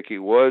game, like Ickey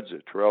Woods or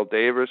Terrell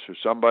Davis or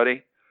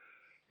somebody,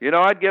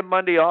 I'd give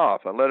Monday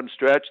off. I'd let them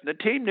stretch, and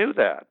the team knew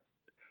that.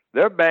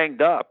 They're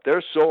banged up.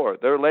 They're sore.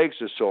 Their legs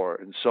are sore,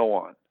 and so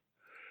on.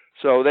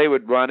 So they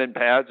would run in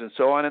pads and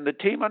so on, and the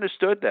team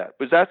understood that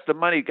because that's the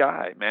money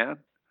guy, man.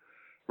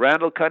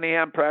 Randall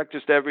Cunningham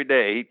practiced every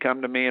day. He'd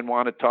come to me and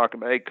want to talk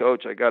about, hey,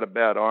 Coach, I got a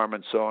bad arm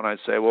and so on. I'd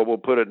say, well, we'll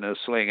put it in a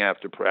sling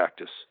after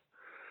practice.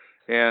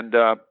 And,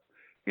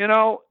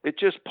 it's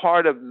just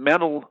part of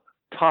mental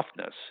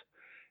toughness.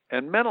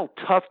 And mental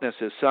toughness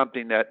is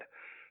something that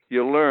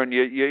you learn.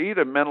 You're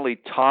either mentally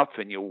tough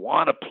and you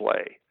want to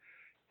play.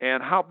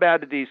 And how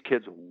bad do these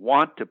kids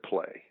want to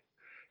play?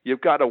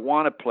 You've got to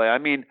want to play. I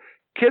mean,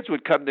 kids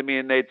would come to me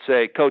and they'd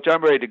say, Coach,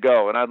 I'm ready to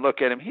go. And I'd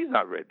look at him. He's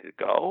not ready to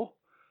go.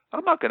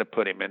 I'm not going to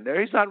put him in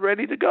there. He's not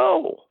ready to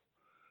go.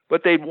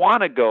 But they'd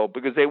want to go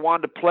because they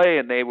wanted to play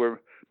and they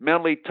were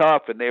mentally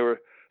tough and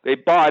they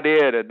bought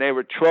in and they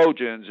were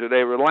Trojans or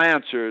they were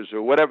Lancers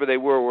or whatever they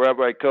were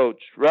wherever I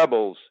coached,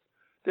 Rebels.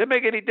 Didn't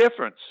make any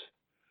difference.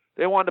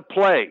 They wanted to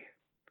play.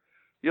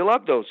 You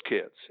love those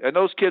kids. And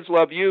those kids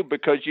love you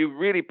because you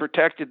really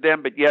protected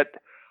them, but yet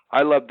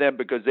I love them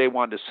because they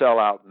wanted to sell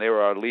out and they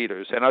were our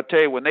leaders. And I'll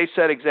tell you, when they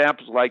set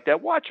examples like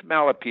that, watch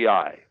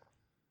Malachi.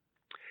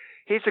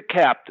 He's a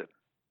captain.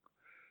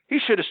 He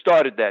should have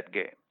started that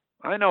game.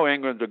 I know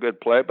Ingram's a good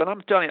player, but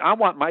I'm telling you, I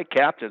want my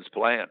captains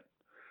playing.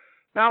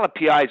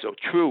 Malachi's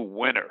a true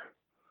winner.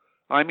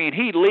 I mean,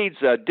 he leads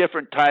a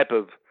different type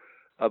of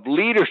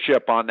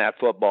leadership on that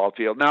football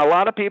field. Now, a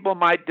lot of people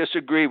might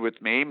disagree with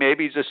me.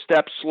 Maybe he's a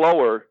step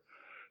slower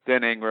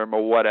than Ingram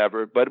or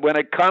whatever. But when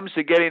it comes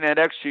to getting that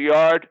extra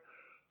yard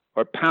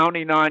or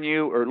pounding on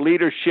you or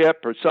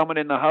leadership or someone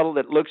in the huddle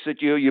that looks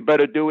at you, you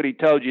better do what he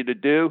tells you to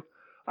do.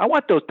 I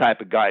want those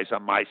type of guys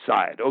on my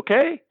side,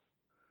 okay?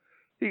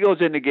 He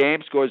goes in the game,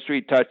 scores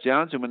 3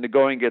 touchdowns, and when the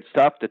going gets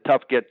tough, the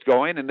tough gets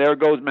going, and there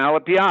goes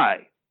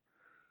Malachi.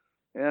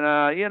 And,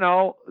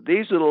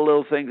 these are the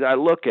little things I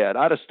look at.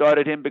 I'd have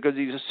started him because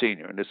he's a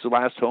senior, and it's the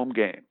last home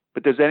game.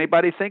 But does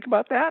anybody think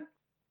about that?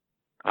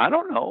 I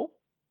don't know.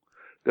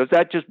 Does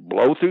that just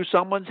blow through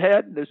someone's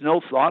head? There's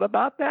no thought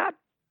about that?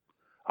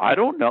 I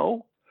don't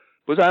know,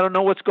 because I don't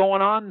know what's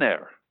going on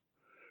there.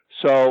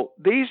 So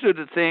these are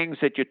the things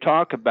that you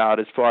talk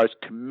about as far as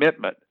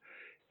commitment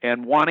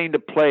and wanting to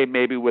play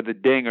maybe with a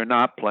ding or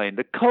not playing.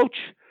 The coach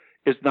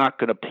is not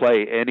going to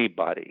play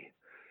anybody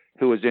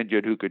who is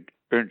injured who could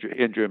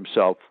injure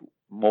himself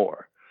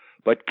more.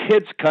 But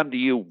kids come to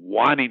you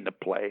wanting to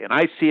play. And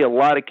I see a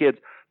lot of kids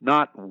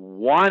not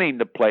wanting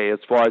to play as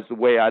far as the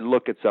way I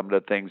look at some of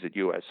the things at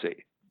USC.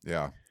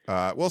 Yeah.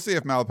 We'll see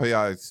if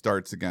Malachi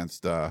starts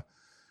against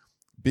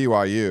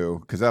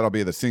BYU because that'll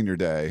be the senior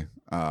day.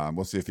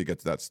 We'll see if he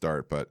gets that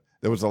start. But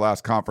it was the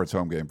last conference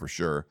home game for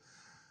sure.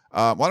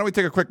 Why don't we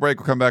take a quick break?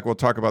 We'll come back. We'll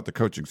talk about the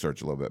coaching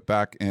search a little bit.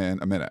 Back in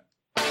a minute.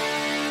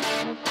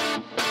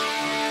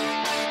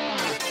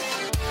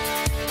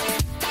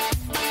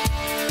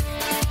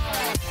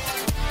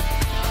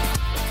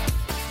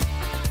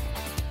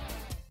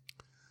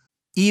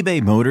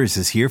 eBay Motors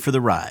is here for the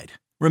ride.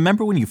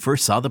 Remember when you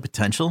first saw the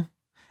potential?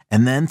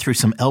 And then through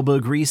some elbow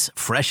grease,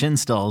 fresh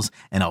installs,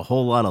 and a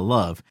whole lot of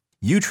love,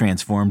 you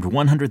transformed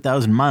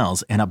 100,000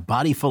 miles and a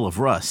body full of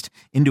rust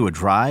into a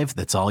drive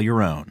that's all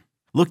your own.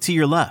 Look to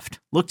your left.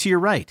 Look to your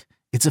right.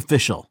 It's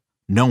official.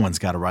 No one's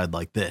got a ride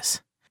like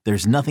this.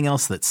 There's nothing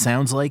else that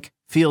sounds like,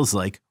 feels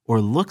like, or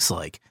looks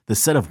like the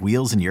set of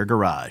wheels in your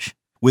garage.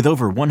 With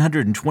over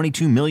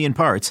 122 million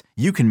parts,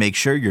 you can make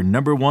sure your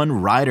number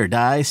one ride or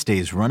die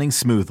stays running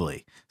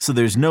smoothly. So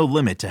there's no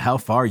limit to how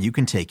far you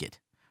can take it.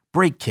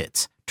 Brake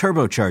kits,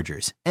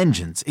 turbochargers,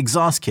 engines,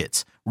 exhaust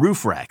kits,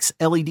 roof racks,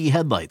 LED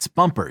headlights,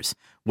 bumpers,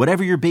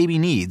 whatever your baby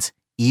needs,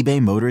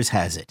 eBay Motors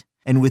has it.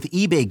 And with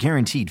eBay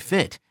Guaranteed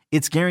Fit,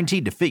 it's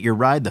guaranteed to fit your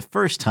ride the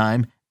first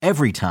time,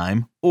 every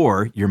time,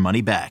 or your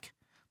money back.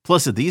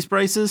 Plus, at these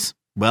prices,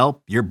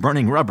 well, you're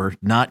burning rubber,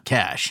 not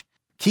cash.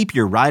 Keep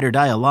your ride or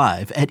die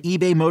alive at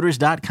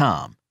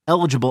ebaymotors.com.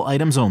 Eligible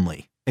items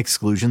only.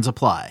 Exclusions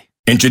apply.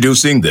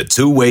 Introducing the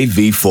Two-Way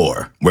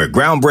V4, where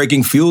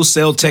groundbreaking fuel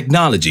cell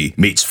technology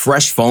meets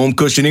fresh foam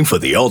cushioning for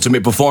the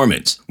ultimate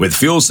performance. With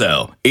Fuel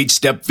Cell, each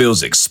step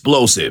feels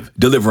explosive,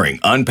 delivering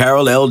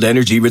unparalleled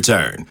energy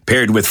return.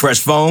 Paired with fresh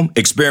foam,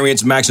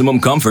 experience maximum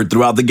comfort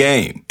throughout the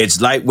game.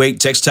 Its lightweight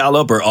textile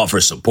upper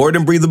offers support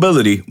and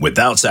breathability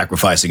without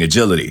sacrificing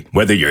agility.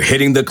 Whether you're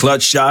hitting the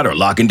clutch shot or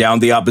locking down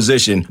the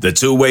opposition, the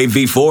Two-Way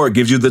V4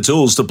 gives you the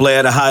tools to play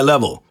at a high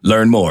level.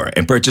 Learn more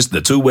and purchase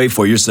the Two-Way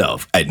for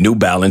yourself at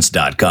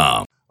newbalance.com.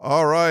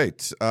 All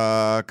right,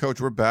 Coach,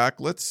 we're back.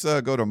 Let's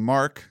go to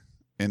Mark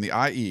in the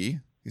IE.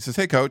 He says,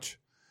 hey, Coach,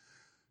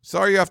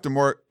 sorry you have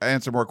to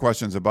answer more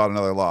questions about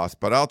another loss,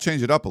 but I'll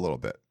change it up a little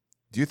bit.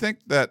 Do you think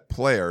that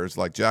players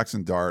like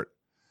Jackson Dart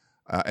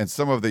and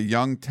some of the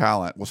young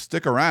talent will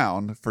stick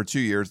around for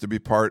 2 years to be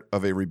part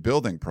of a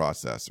rebuilding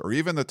process, or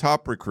even the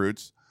top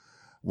recruits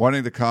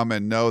wanting to come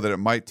and know that it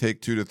might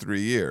take 2 to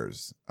 3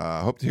 years?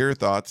 Hope to hear your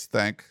thoughts.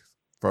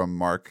 From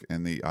Mark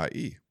in the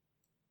IE.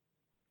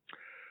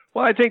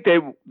 Well, I think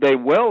they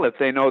will if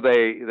they know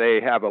they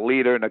have a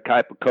leader and a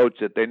type of coach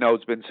that they know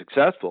has been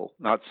successful,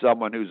 not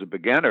someone who's a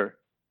beginner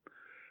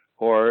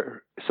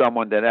or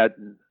someone that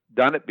hadn't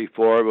done it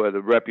before with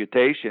a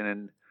reputation,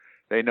 and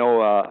they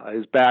know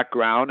his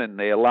background, and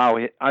they allow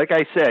him, like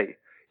I say,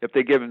 if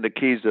they give him the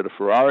keys to the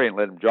Ferrari and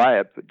let him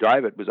drive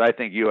it, because I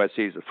think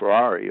USC is a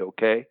Ferrari,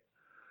 okay?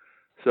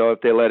 So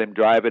if they let him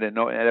drive it and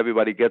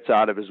everybody gets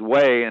out of his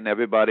way and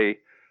everybody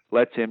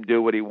lets him do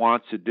what he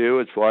wants to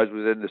do as far as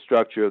within the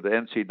structure of the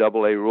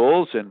NCAA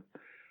rules and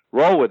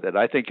roll with it,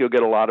 I think you'll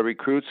get a lot of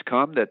recruits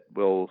come that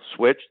will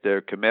switch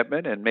their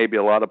commitment, and maybe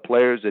a lot of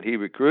players that he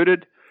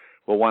recruited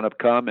will want to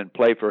come and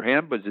play for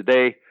him. But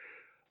today,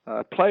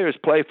 players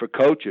play for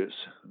coaches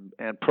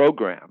and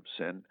programs.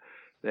 And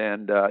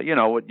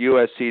what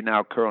USC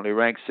now currently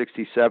ranks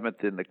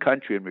 67th in the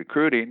country in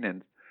recruiting.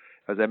 And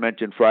as I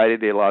mentioned Friday,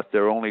 they lost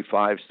their only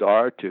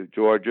 5-star to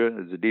Georgia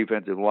as a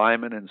defensive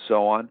lineman and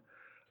so on.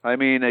 I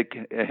mean, it's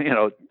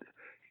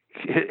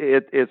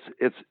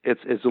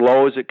as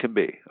low as it can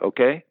be,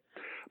 okay?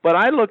 But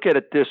I look at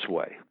it this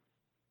way.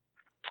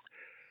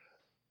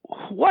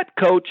 What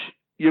coach,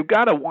 you've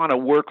got to want to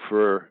work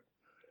for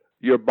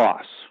your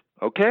boss,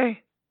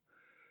 okay?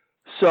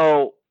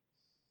 So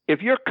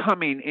if you're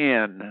coming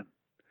in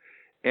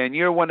and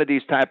you're one of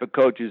these type of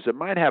coaches that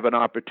might have an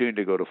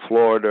opportunity to go to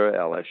Florida,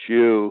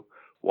 LSU,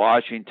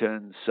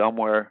 Washington,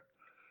 somewhere,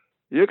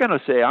 you're going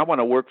to say, I want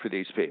to work for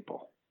these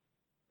people.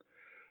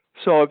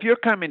 So if you're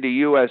coming to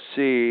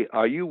USC,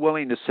 are you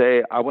willing to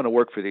say, I want to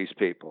work for these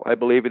people? I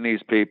believe in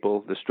these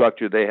people, the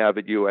structure they have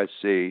at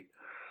USC.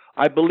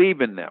 I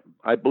believe in them.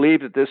 I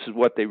believe that this is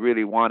what they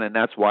really want, and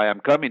that's why I'm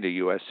coming to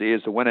USC,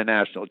 is to win a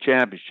national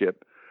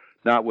championship,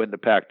 not win the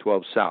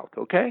Pac-12 South,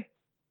 okay?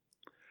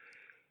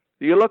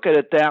 You look at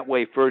it that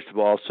way, first of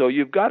all. So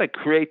you've got to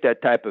create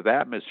that type of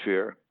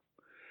atmosphere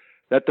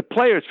that the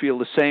players feel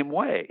the same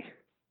way,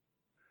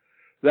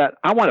 that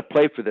I want to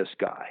play for this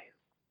guy.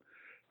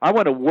 I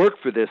want to work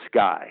for this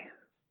guy,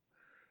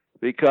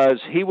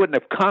 because he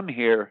wouldn't have come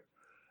here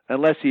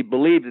unless he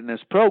believed in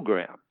this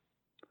program.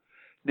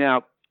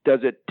 Now,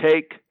 does it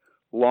take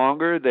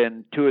longer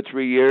than 2 or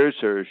 3 years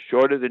or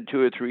shorter than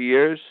 2 or 3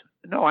 years?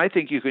 No, I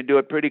think you can do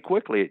it pretty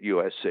quickly at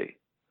USC,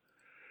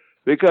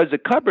 because the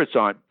cupboards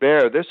aren't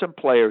bare. There's some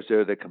players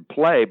there that can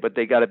play, but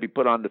they got to be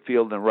put on the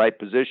field in the right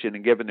position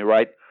and given the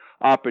right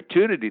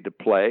opportunity to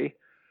play.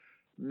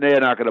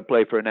 They're not going to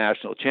play for a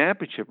national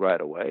championship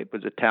right away,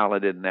 because the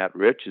talent isn't that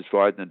rich as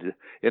far as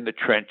in the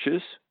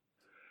trenches.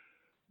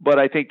 But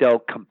I think they'll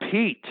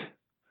compete.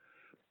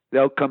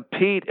 They'll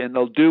compete, and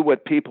they'll do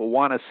what people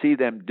want to see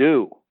them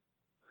do.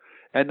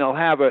 And they'll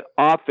have an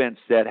offense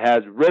that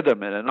has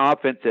rhythm and an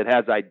offense that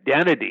has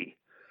identity.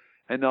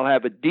 And they'll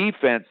have a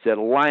defense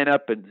that'll line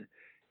up and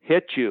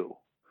hit you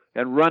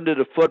and run to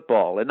the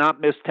football and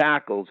not miss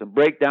tackles and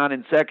break down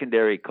in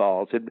secondary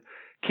calls and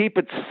keep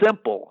it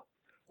simple,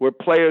 where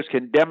players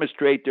can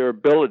demonstrate their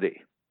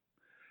ability.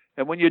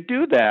 And when you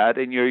do that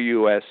in your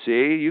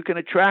USC, you can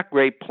attract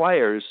great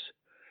players,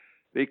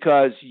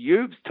 because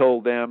you've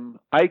told them,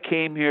 I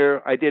came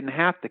here, I didn't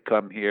have to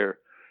come here,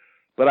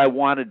 but I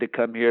wanted to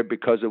come here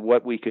because of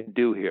what we can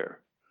do here.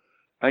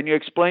 And you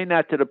explain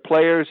that to the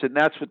players, and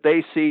that's what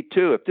they see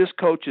too. If this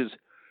coach is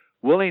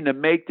willing to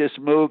make this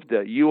move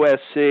to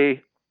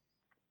USC,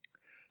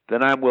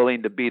 then I'm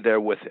willing to be there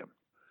with him.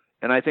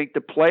 And I think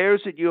the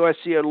players at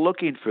USC are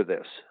looking for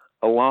this.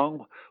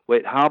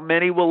 How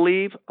many will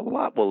leave? A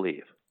lot will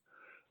leave.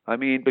 I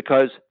mean,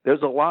 because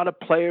there's a lot of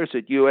players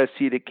at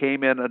USC that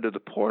came in under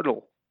the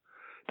portal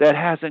that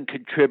hasn't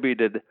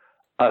contributed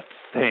a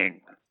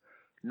thing.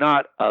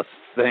 Not a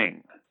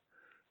thing.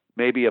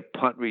 Maybe a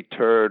punt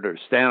return or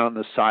stand on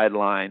the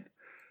sideline.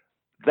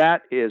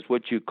 That is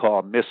what you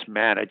call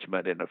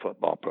mismanagement in a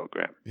football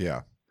program.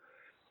 Yeah.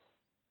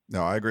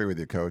 No, I agree with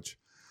you, Coach.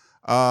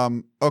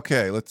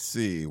 Okay, let's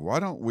see. Why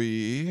don't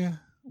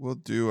we'll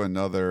do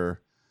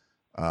another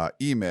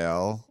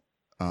email.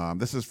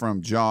 This is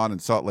from John in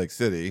Salt Lake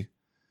City.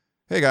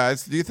 Hey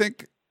guys, do you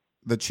think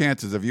the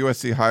chances of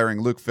USC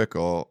hiring Luke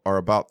Fickell are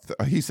about,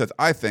 he says,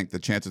 I think the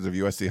chances of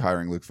USC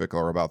hiring Luke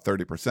Fickell are about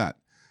 30%. Do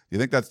you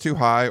think that's too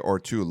high or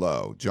too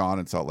low? John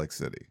in Salt Lake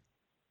City.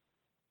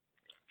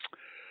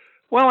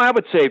 Well, I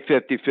would say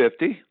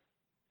 50-50.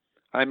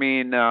 I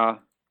mean,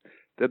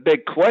 the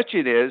big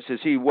question is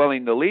he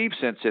willing to leave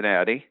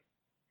Cincinnati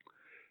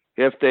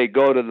if they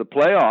go to the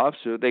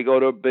playoffs or they go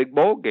to a big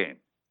bowl game?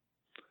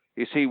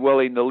 Is he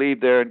willing to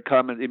leave there and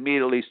come and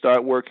immediately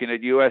start working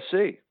at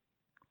USC?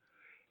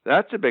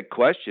 That's a big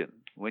question.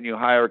 When you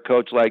hire a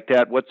coach like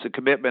that, what's the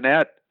commitment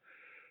at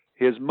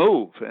his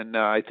move? And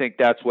I think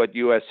that's what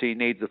USC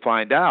needs to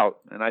find out.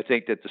 And I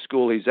think that the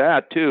school he's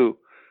at, too,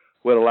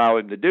 would allow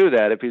him to do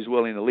that if he's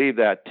willing to leave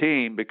that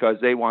team, because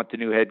they want the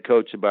new head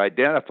coach to be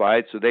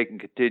identified so they can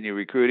continue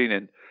recruiting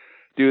and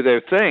do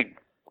their thing.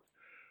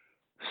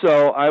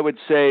 So I would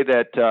say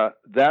that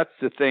that's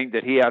the thing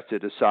that he has to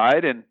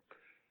decide. And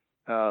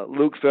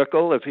Luke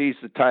Fickell, if he's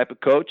the type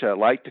of coach I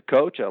like to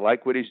coach, I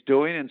like what he's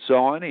doing and so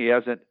on, he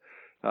hasn't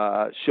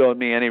shown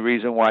me any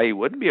reason why he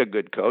wouldn't be a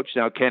good coach.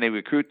 Now, can he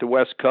recruit the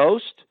West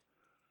Coast?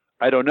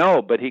 I don't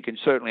know, but he can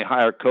certainly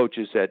hire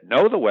coaches that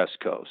know the West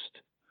Coast.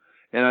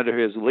 And under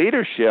his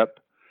leadership,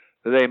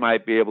 they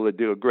might be able to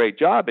do a great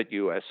job at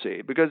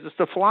USC, because it's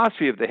the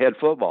philosophy of the head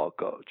football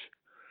coach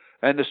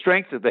and the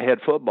strength of the head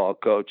football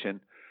coach and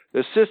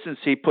the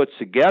assistants he puts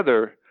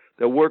together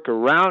that work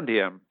around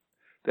him,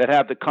 that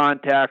have the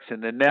contacts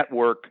and the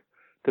network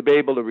to be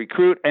able to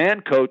recruit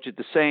and coach at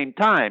the same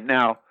time.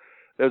 Now,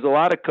 there's a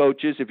lot of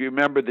coaches, if you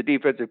remember, the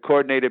defensive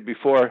coordinator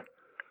before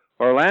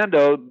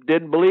Orlando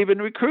didn't believe in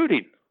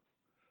recruiting.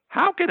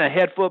 How can a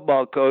head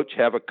football coach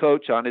have a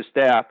coach on his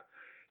staff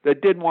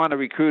that didn't want to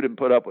recruit and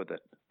put up with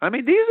it? I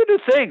mean, these are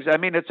the things. I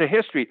mean, it's a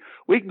history.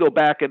 We can go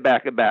back and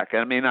back and back.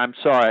 I mean, I'm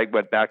sorry I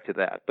went back to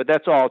that, but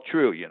that's all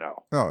true, you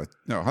know. No,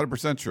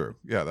 100% true.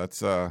 Yeah,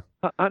 that's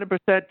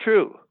 100%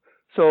 true.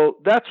 So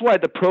that's why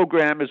the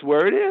program is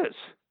where it is.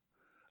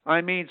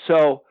 I mean,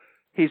 so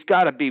he's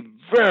got to be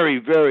very,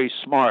 very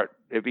smart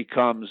if he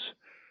comes,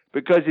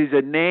 because he's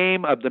a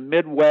name of the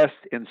Midwest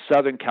in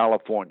Southern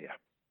California.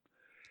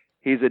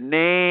 He's a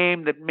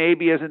name that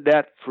maybe isn't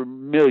that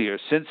familiar.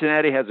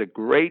 Cincinnati has a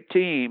great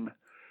team,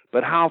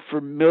 but how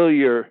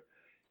familiar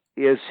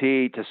is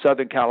he to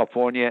Southern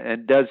California?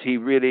 And does he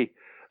really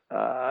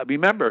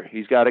remember?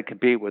 He's got to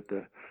compete with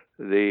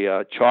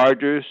the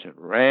Chargers and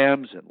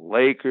Rams and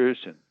Lakers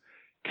and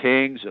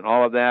Kings and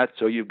all of that.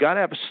 So you've got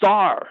to have a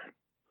star.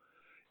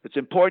 It's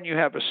important you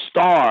have a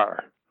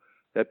star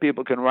that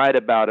people can write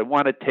about and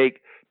want to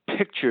take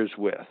pictures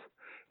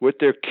with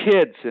their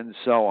kids and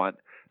so on.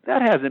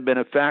 That hasn't been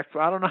a fact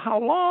for I don't know how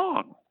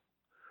long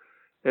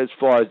as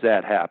far as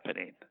that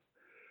happening.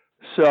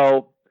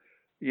 So,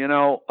 you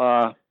know,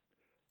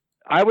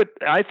 I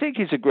think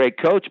he's a great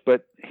coach,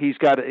 but he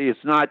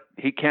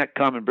can't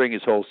come and bring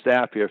his whole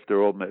staff here if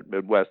they're old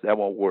Midwest. That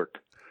won't work,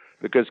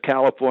 because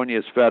California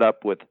is fed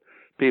up with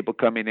people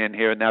coming in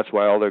here, and that's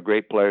why all their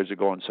great players are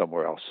going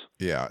somewhere else.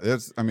 Yeah,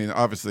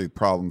 obviously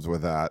problems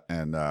with that.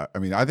 And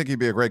I think he'd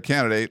be a great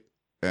candidate,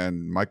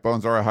 and Mike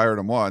Bones already hired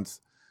him once.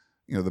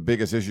 You know, the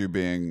biggest issue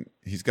being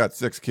he's got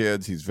 6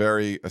 kids. He's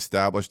very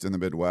established in the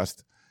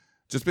Midwest.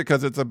 Just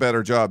because it's a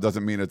better job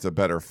doesn't mean it's a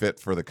better fit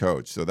for the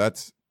coach. So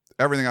that's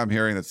everything I'm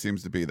hearing. That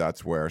seems to be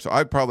that's where. So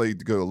I'd probably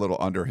go a little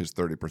under his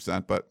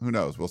 30%, but who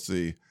knows? We'll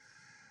see.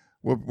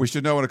 We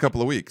should know in a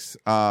couple of weeks.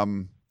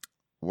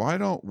 Why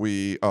don't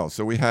we? Oh,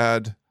 so we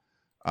had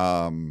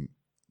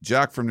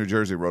Jack from New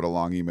Jersey wrote a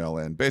long email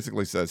in.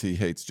 Basically says he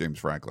hates James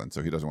Franklin,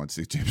 so he doesn't want to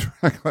see James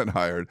Franklin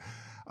hired.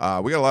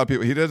 We got a lot of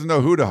people. He doesn't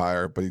know who to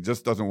hire, but he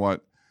just doesn't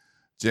want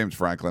James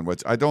Franklin,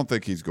 which I don't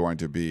think he's going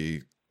to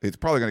be. He's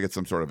probably going to get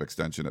some sort of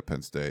extension at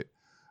Penn State.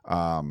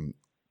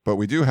 But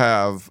we do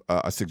have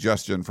a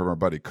suggestion from our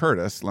buddy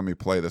Curtis. Let me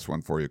play this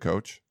one for you,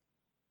 Coach.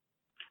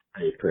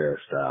 Hey,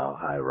 Peristyle.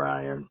 Hi,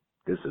 Ryan.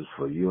 This is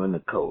for you and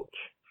the coach.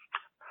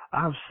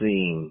 I've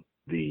seen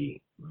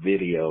the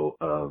video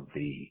of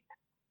the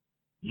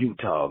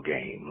Utah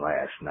game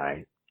last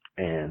night,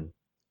 and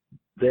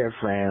their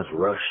fans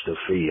rushed the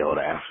field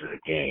after the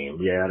game.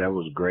 Yeah, that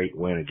was a great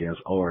win against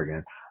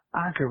Oregon.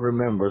 I can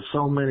remember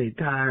so many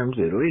times,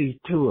 at least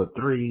 2 or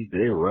 3,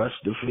 they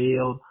rushed the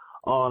field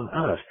on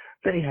us.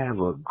 They have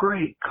a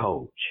great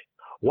coach.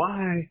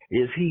 Why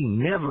is he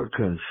never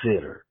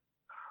considered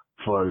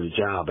for the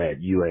job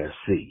at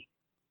USC?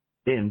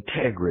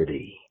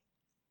 Integrity.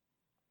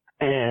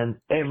 And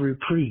every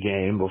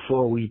pregame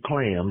before we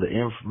play them, the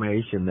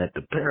information that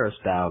the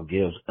Peristyle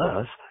gives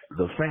us,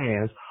 the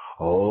fans,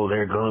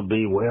 they're going to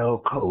be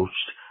well coached.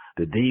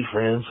 The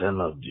defense and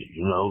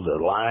the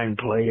line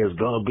play is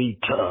going to be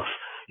tough.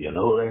 They're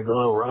going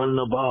to run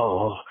the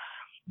ball.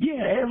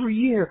 Yeah, every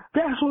year,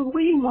 that's what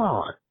we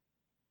want.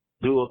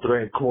 Dual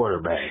threat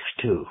quarterbacks,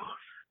 too.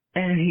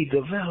 And he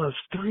develops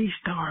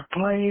 3-star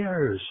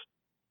players.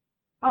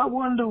 I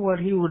wonder what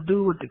he would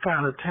do with the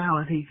kind of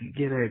talent he could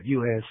get at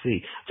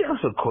USC.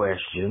 Just a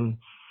question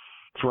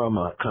from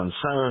a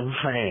concerned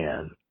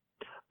fan.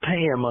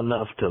 Pay him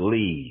enough to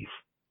leave.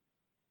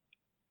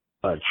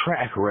 A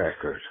track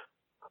record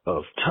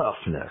of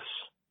toughness.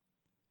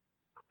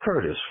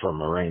 Curtis from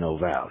Moreno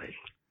Valley.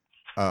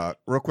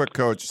 Real quick,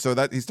 Coach. So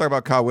that he's talking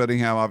about Kyle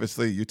Whittingham,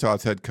 obviously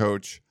Utah's head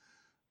coach.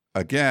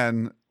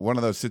 Again, one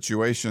of those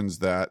situations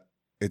that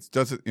it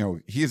doesn't.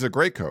 He's a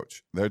great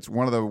coach. That's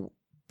one of the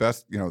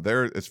best.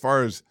 There as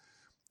far as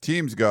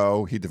teams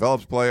go, he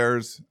develops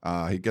players.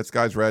 He gets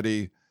guys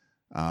ready.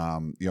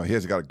 He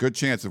has got a good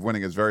chance of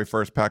winning his very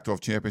first Pac-12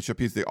 championship.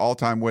 He's the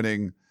all-time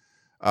winning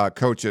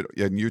coach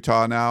in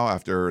Utah now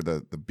after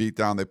the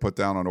beatdown they put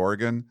down on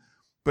Oregon.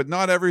 But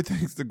not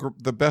everything's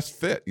the best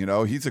fit.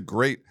 He's a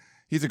great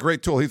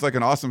tool. He's like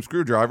an awesome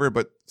screwdriver,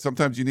 but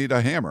sometimes you need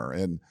a hammer,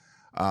 and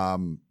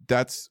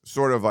that's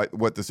sort of like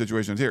what the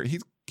situation is here.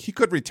 He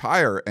could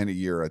retire any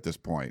year at this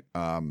point.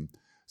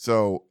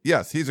 So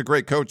yes, he's a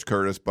great coach,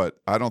 Curtis, but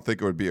I don't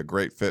think it would be a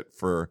great fit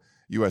for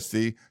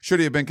USC. Should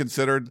he have been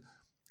considered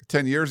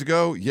 10 years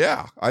ago?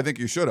 Yeah, I think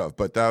you should have,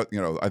 but I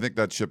think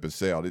that ship has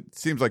sailed. It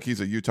seems like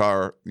he's a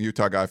Utah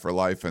guy for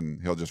life,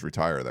 and he'll just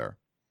retire there.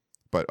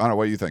 But I don't know.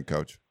 What do you think,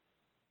 Coach?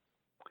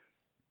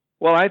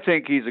 Well, I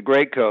think he's a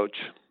great coach,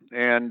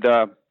 and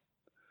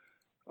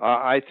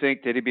I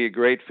think that he'd be a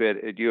great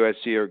fit at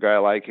USC or a guy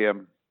like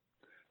him.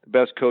 The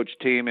best coach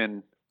team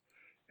in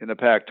the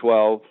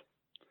Pac-12,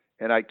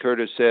 and like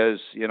Curtis says,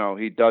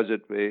 he does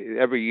it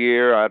every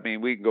year. I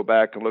mean, we can go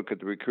back and look at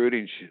the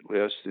recruiting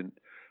list, and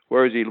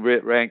where is he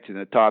ranked in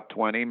the top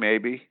 20?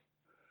 Maybe.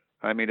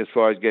 I mean, as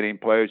far as getting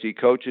players, he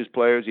coaches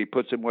players. He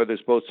puts them where they're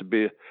supposed to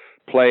be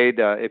played.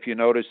 If you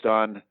noticed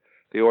on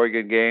the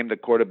Oregon game, the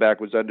quarterback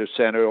was under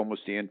center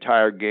almost the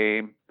entire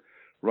game,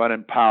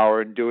 running power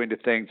and doing the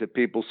things that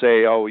people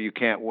say, oh, you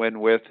can't win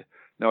with.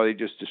 No, they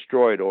just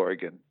destroyed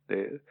Oregon.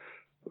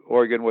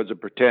 Oregon was a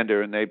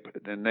pretender, and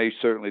they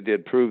certainly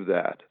did prove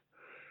that.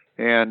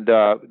 And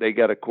they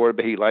got a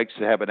quarterback. He likes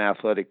to have an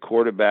athletic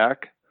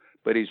quarterback,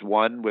 but he's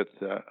won with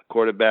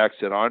quarterbacks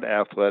that aren't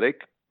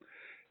athletic.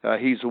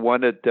 He's the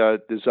one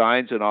that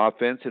designs an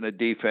offense and a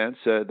defense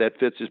that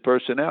fits his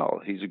personnel.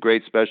 He's a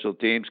great special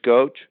teams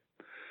coach.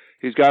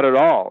 He's got it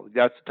all.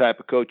 That's the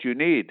type of coach you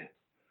need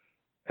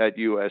at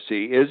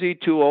USC. Is he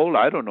too old?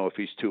 I don't know if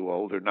he's too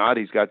old or not.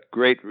 He's got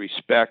great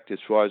respect as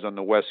far as on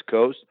the West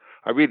Coast.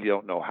 I really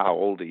don't know how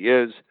old he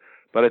is,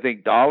 but I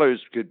think dollars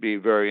could be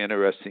very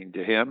interesting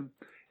to him.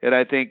 And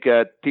I think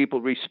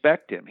people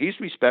respect him. He's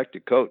a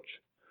respected coach.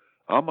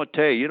 I'm going to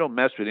tell you don't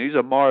mess with him. He's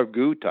a Marv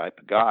Goo type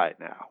of guy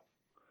now.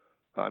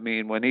 I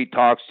mean, when he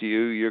talks to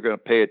you, you're going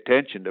to pay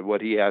attention to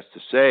what he has to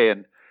say,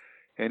 and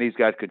he's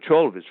got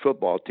control of his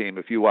football team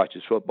if you watch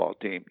his football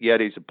team. Yet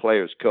he's a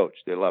player's coach.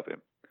 They love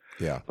him.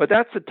 Yeah. But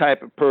that's the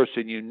type of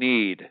person you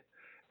need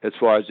as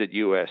far as at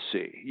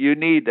USC. You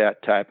need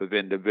that type of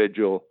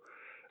individual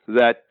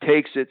that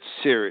takes it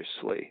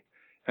seriously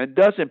and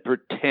doesn't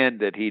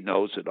pretend that he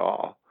knows it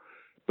all,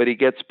 but he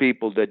gets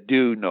people that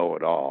do know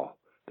it all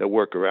that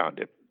work around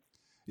him.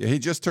 Yeah, he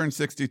just turned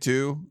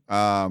 62.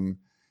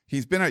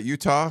 He's been at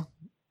Utah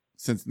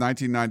since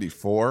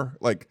 1994.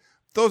 Like,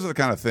 those are the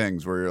kind of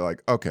things where you're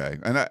like, okay.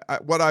 And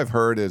what I've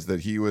heard is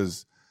that he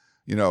was,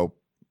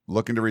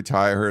 looking to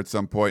retire here at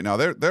some point. Now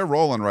they're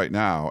rolling right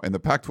now, and the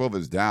Pac-12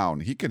 is down.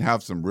 He can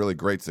have some really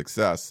great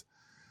success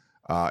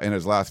in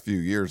his last few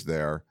years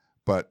there.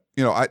 But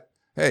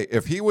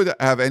if he would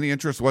have any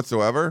interest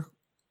whatsoever,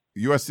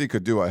 USC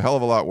could do a hell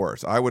of a lot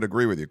worse. I would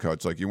agree with you,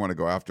 Coach. Like, you want to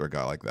go after a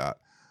guy like that.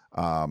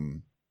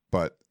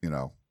 But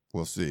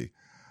we'll see.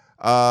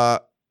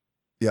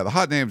 Yeah, the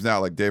hot names now,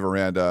 like Dave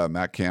Aranda,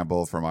 Matt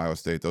Campbell from Iowa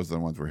State, those are the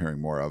ones we're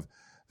hearing more of.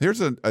 Here's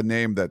a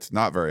name that's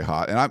not very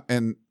hot,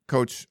 and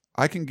Coach,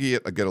 I can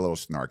get a little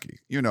snarky.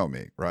 You know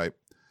me, right?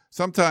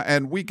 Sometimes,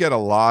 and we get a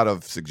lot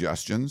of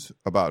suggestions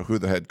about who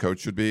the head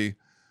coach should be.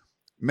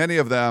 Many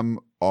of them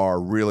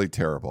are really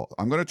terrible.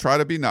 I'm going to try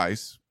to be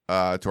nice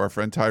to our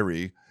friend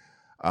Tyree,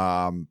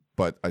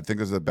 but I think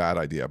this is a bad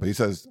idea. But he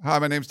says, "Hi,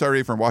 my name's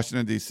Tyree from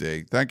Washington,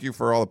 D.C. Thank you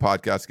for all the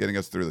podcasts getting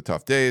us through the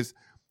tough days.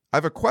 I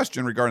have a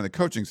question regarding the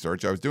coaching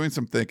search. I was doing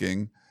some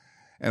thinking,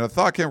 and a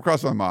thought came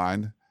across my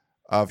mind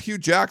of Hugh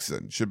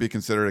Jackson should be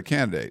considered a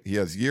candidate. He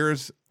has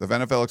years of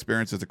NFL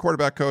experience as a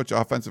quarterback coach,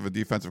 offensive and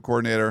defensive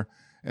coordinator,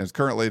 and is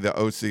currently the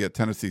OC at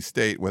Tennessee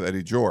State with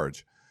Eddie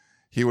George.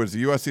 He was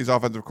USC's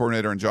offensive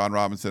coordinator and John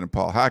Robinson and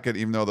Paul Hackett.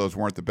 Even though those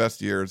weren't the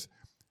best years,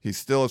 he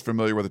still is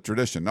familiar with the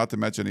tradition, not to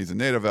mention he's a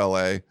native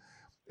LA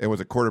and was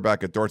a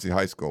quarterback at Dorsey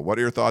High School. What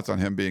are your thoughts on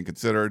him being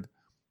considered?"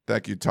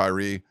 Thank you,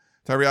 Tyree.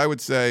 Tyree, I would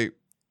say,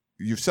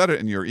 you've said it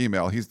in your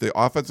email, he's the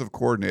offensive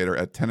coordinator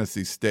at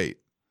Tennessee State.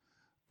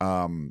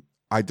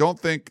 I don't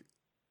think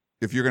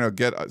if you're going to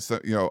get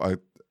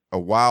a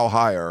wow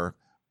hire,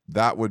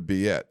 that would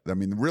be it. I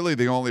mean, really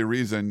the only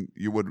reason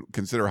you would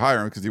consider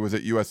hiring because he was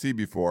at USC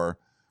before,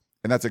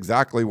 and that's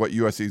exactly what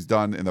USC's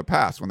done in the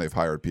past when they've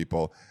hired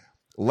people.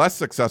 Less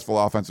successful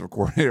offensive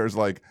coordinators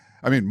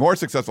more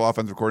successful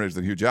offensive coordinators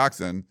than Hugh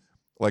Jackson,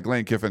 like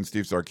Lane Kiffin,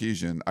 Steve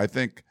Sarkisian. I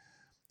think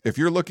if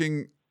you're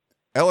looking,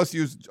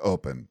 LSU's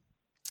open,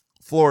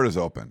 Florida's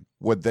open.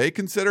 Would they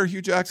consider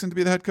Hugh Jackson to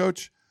be the head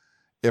coach?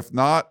 If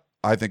not,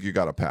 I think you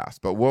got to pass.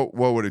 But what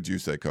would you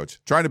say, Coach?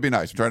 Trying to be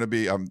nice. I'm trying to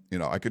be,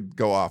 I could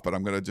go off, but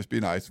I'm going to just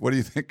be nice. What do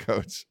you think,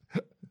 Coach?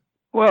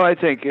 Well, I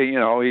think,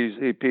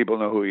 people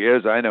know who he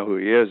is. I know who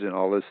he is and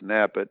all this and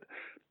that. But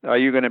are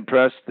you going to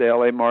impress the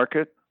LA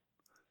market?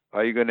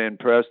 Are you going to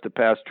impress the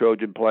past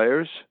Trojan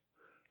players?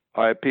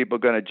 Are people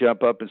going to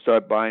jump up and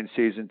start buying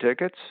season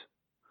tickets?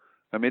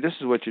 I mean, this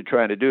is what you're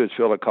trying to do, is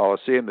fill a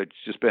Coliseum that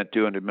you just spent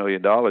 $200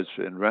 million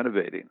in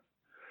renovating.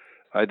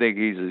 I think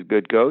he's a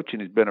good coach,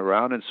 and he's been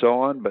around and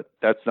so on, but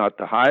that's not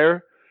the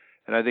hire.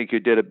 And I think you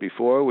did it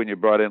before when you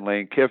brought in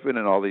Lane Kiffin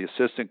and all the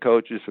assistant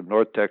coaches from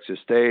North Texas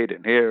State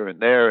and here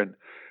and there and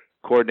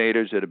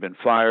coordinators that have been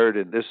fired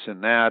and this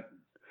and that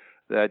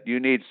you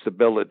need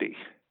stability.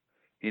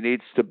 You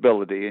need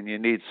stability, and you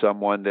need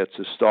someone that's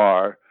a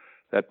star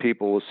that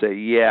people will say,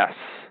 yes,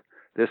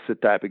 this is the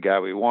type of guy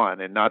we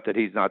want. And not that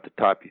he's not the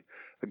type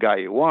of guy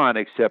you want,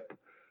 except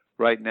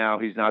right now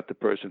he's not the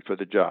person for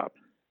the job.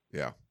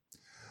 Yeah.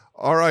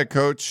 All right,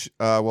 Coach.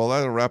 Well,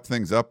 that'll wrap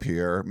things up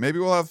here. Maybe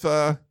we'll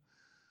have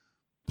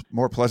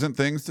more pleasant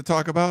things to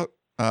talk about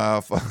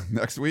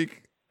next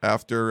week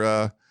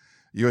after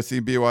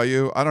USC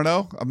BYU. I don't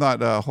know. I'm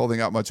not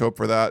holding out much hope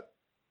for that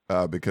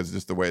because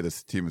just the way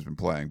this team has been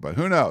playing. But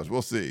who knows?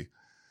 We'll see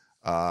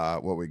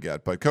what we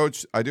get. But,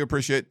 Coach, I do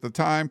appreciate the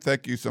time.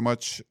 Thank you so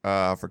much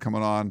for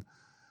coming on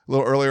a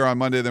little earlier on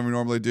Monday than we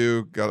normally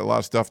do. Got a lot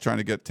of stuff trying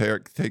to get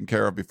taken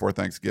care of before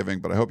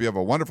Thanksgiving. But I hope you have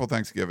a wonderful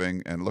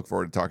Thanksgiving and look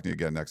forward to talking to you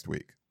again next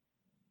week.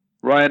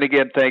 Ryan,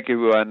 again, thank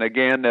you. And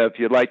again, if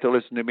you'd like to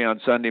listen to me on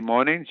Sunday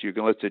mornings, you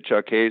can listen to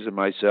Chuck Hayes and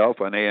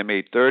myself on AM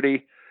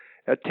 830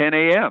 at 10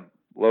 a.m.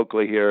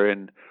 locally here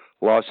in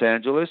Los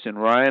Angeles.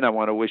 And Ryan, I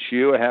want to wish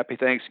you a happy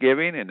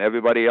Thanksgiving and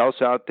everybody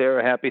else out there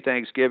a happy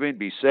Thanksgiving.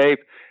 Be safe.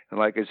 And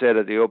like I said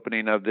at the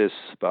opening of this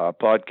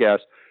podcast,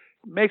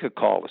 make a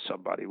call to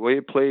somebody, will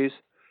you please,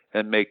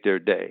 and make their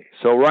day.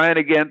 So, Ryan,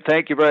 again,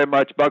 thank you very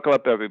much. Buckle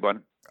up,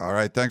 everyone. All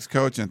right. Thanks,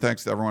 Coach. And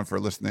thanks to everyone for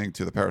listening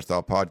to the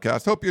Peristyle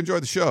Podcast. Hope you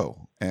enjoyed the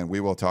show, and we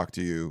will talk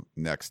to you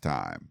next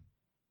time.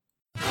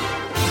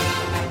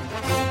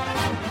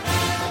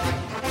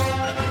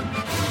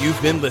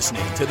 You've been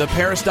listening to the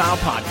Peristyle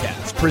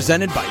Podcast,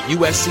 presented by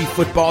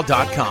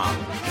USCFootball.com.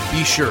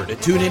 Be sure to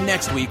tune in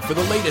next week for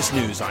the latest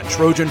news on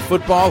Trojan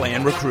football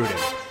and recruiting.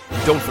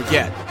 And don't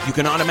forget, you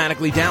can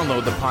automatically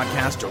download the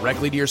podcast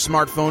directly to your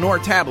smartphone or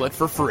tablet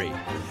for free.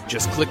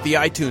 Just click the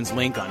iTunes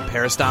link on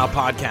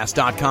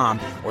PeristylePodcast.com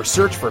or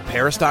search for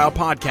Peristyle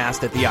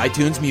Podcast at the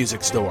iTunes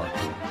Music Store.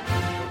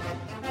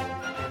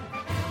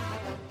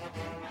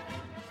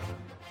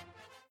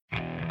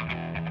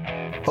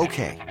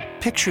 Okay,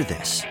 picture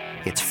this.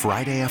 It's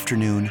Friday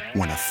afternoon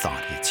when a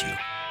thought hits you.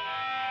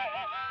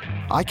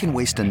 I can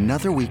waste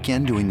another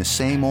weekend doing the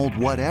same old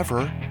whatever,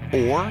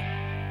 or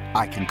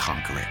I can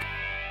conquer it.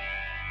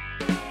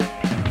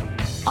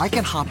 I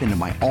can hop into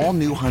my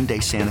all-new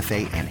Hyundai Santa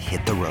Fe and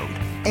hit the road.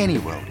 Any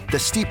road. The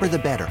steeper, the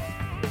better.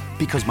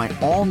 Because my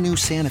all-new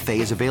Santa Fe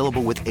is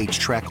available with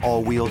H-Track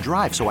all-wheel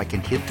drive, so I can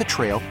hit the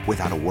trail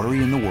without a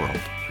worry in the world.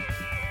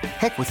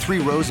 Heck, with 3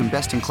 rows and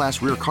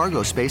best-in-class rear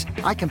cargo space,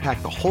 I can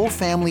pack the whole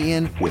family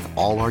in with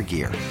all our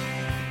gear.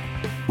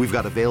 We've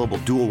got available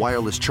dual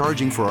wireless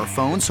charging for our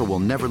phones, so we'll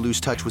never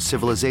lose touch with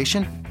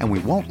civilization, and we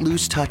won't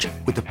lose touch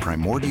with the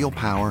primordial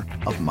power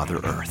of Mother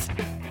Earth.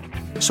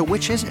 So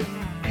which is it?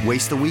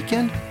 Waste the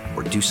weekend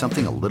or do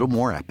something a little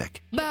more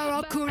epic?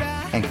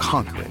 And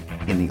conquer it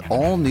in the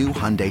all-new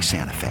Hyundai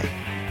Santa Fe.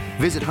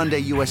 Visit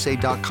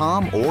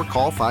HyundaiUSA.com or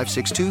call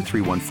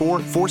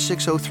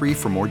 562-314-4603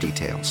 for more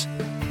details.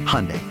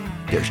 Hyundai,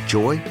 there's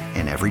joy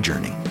in every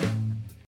journey.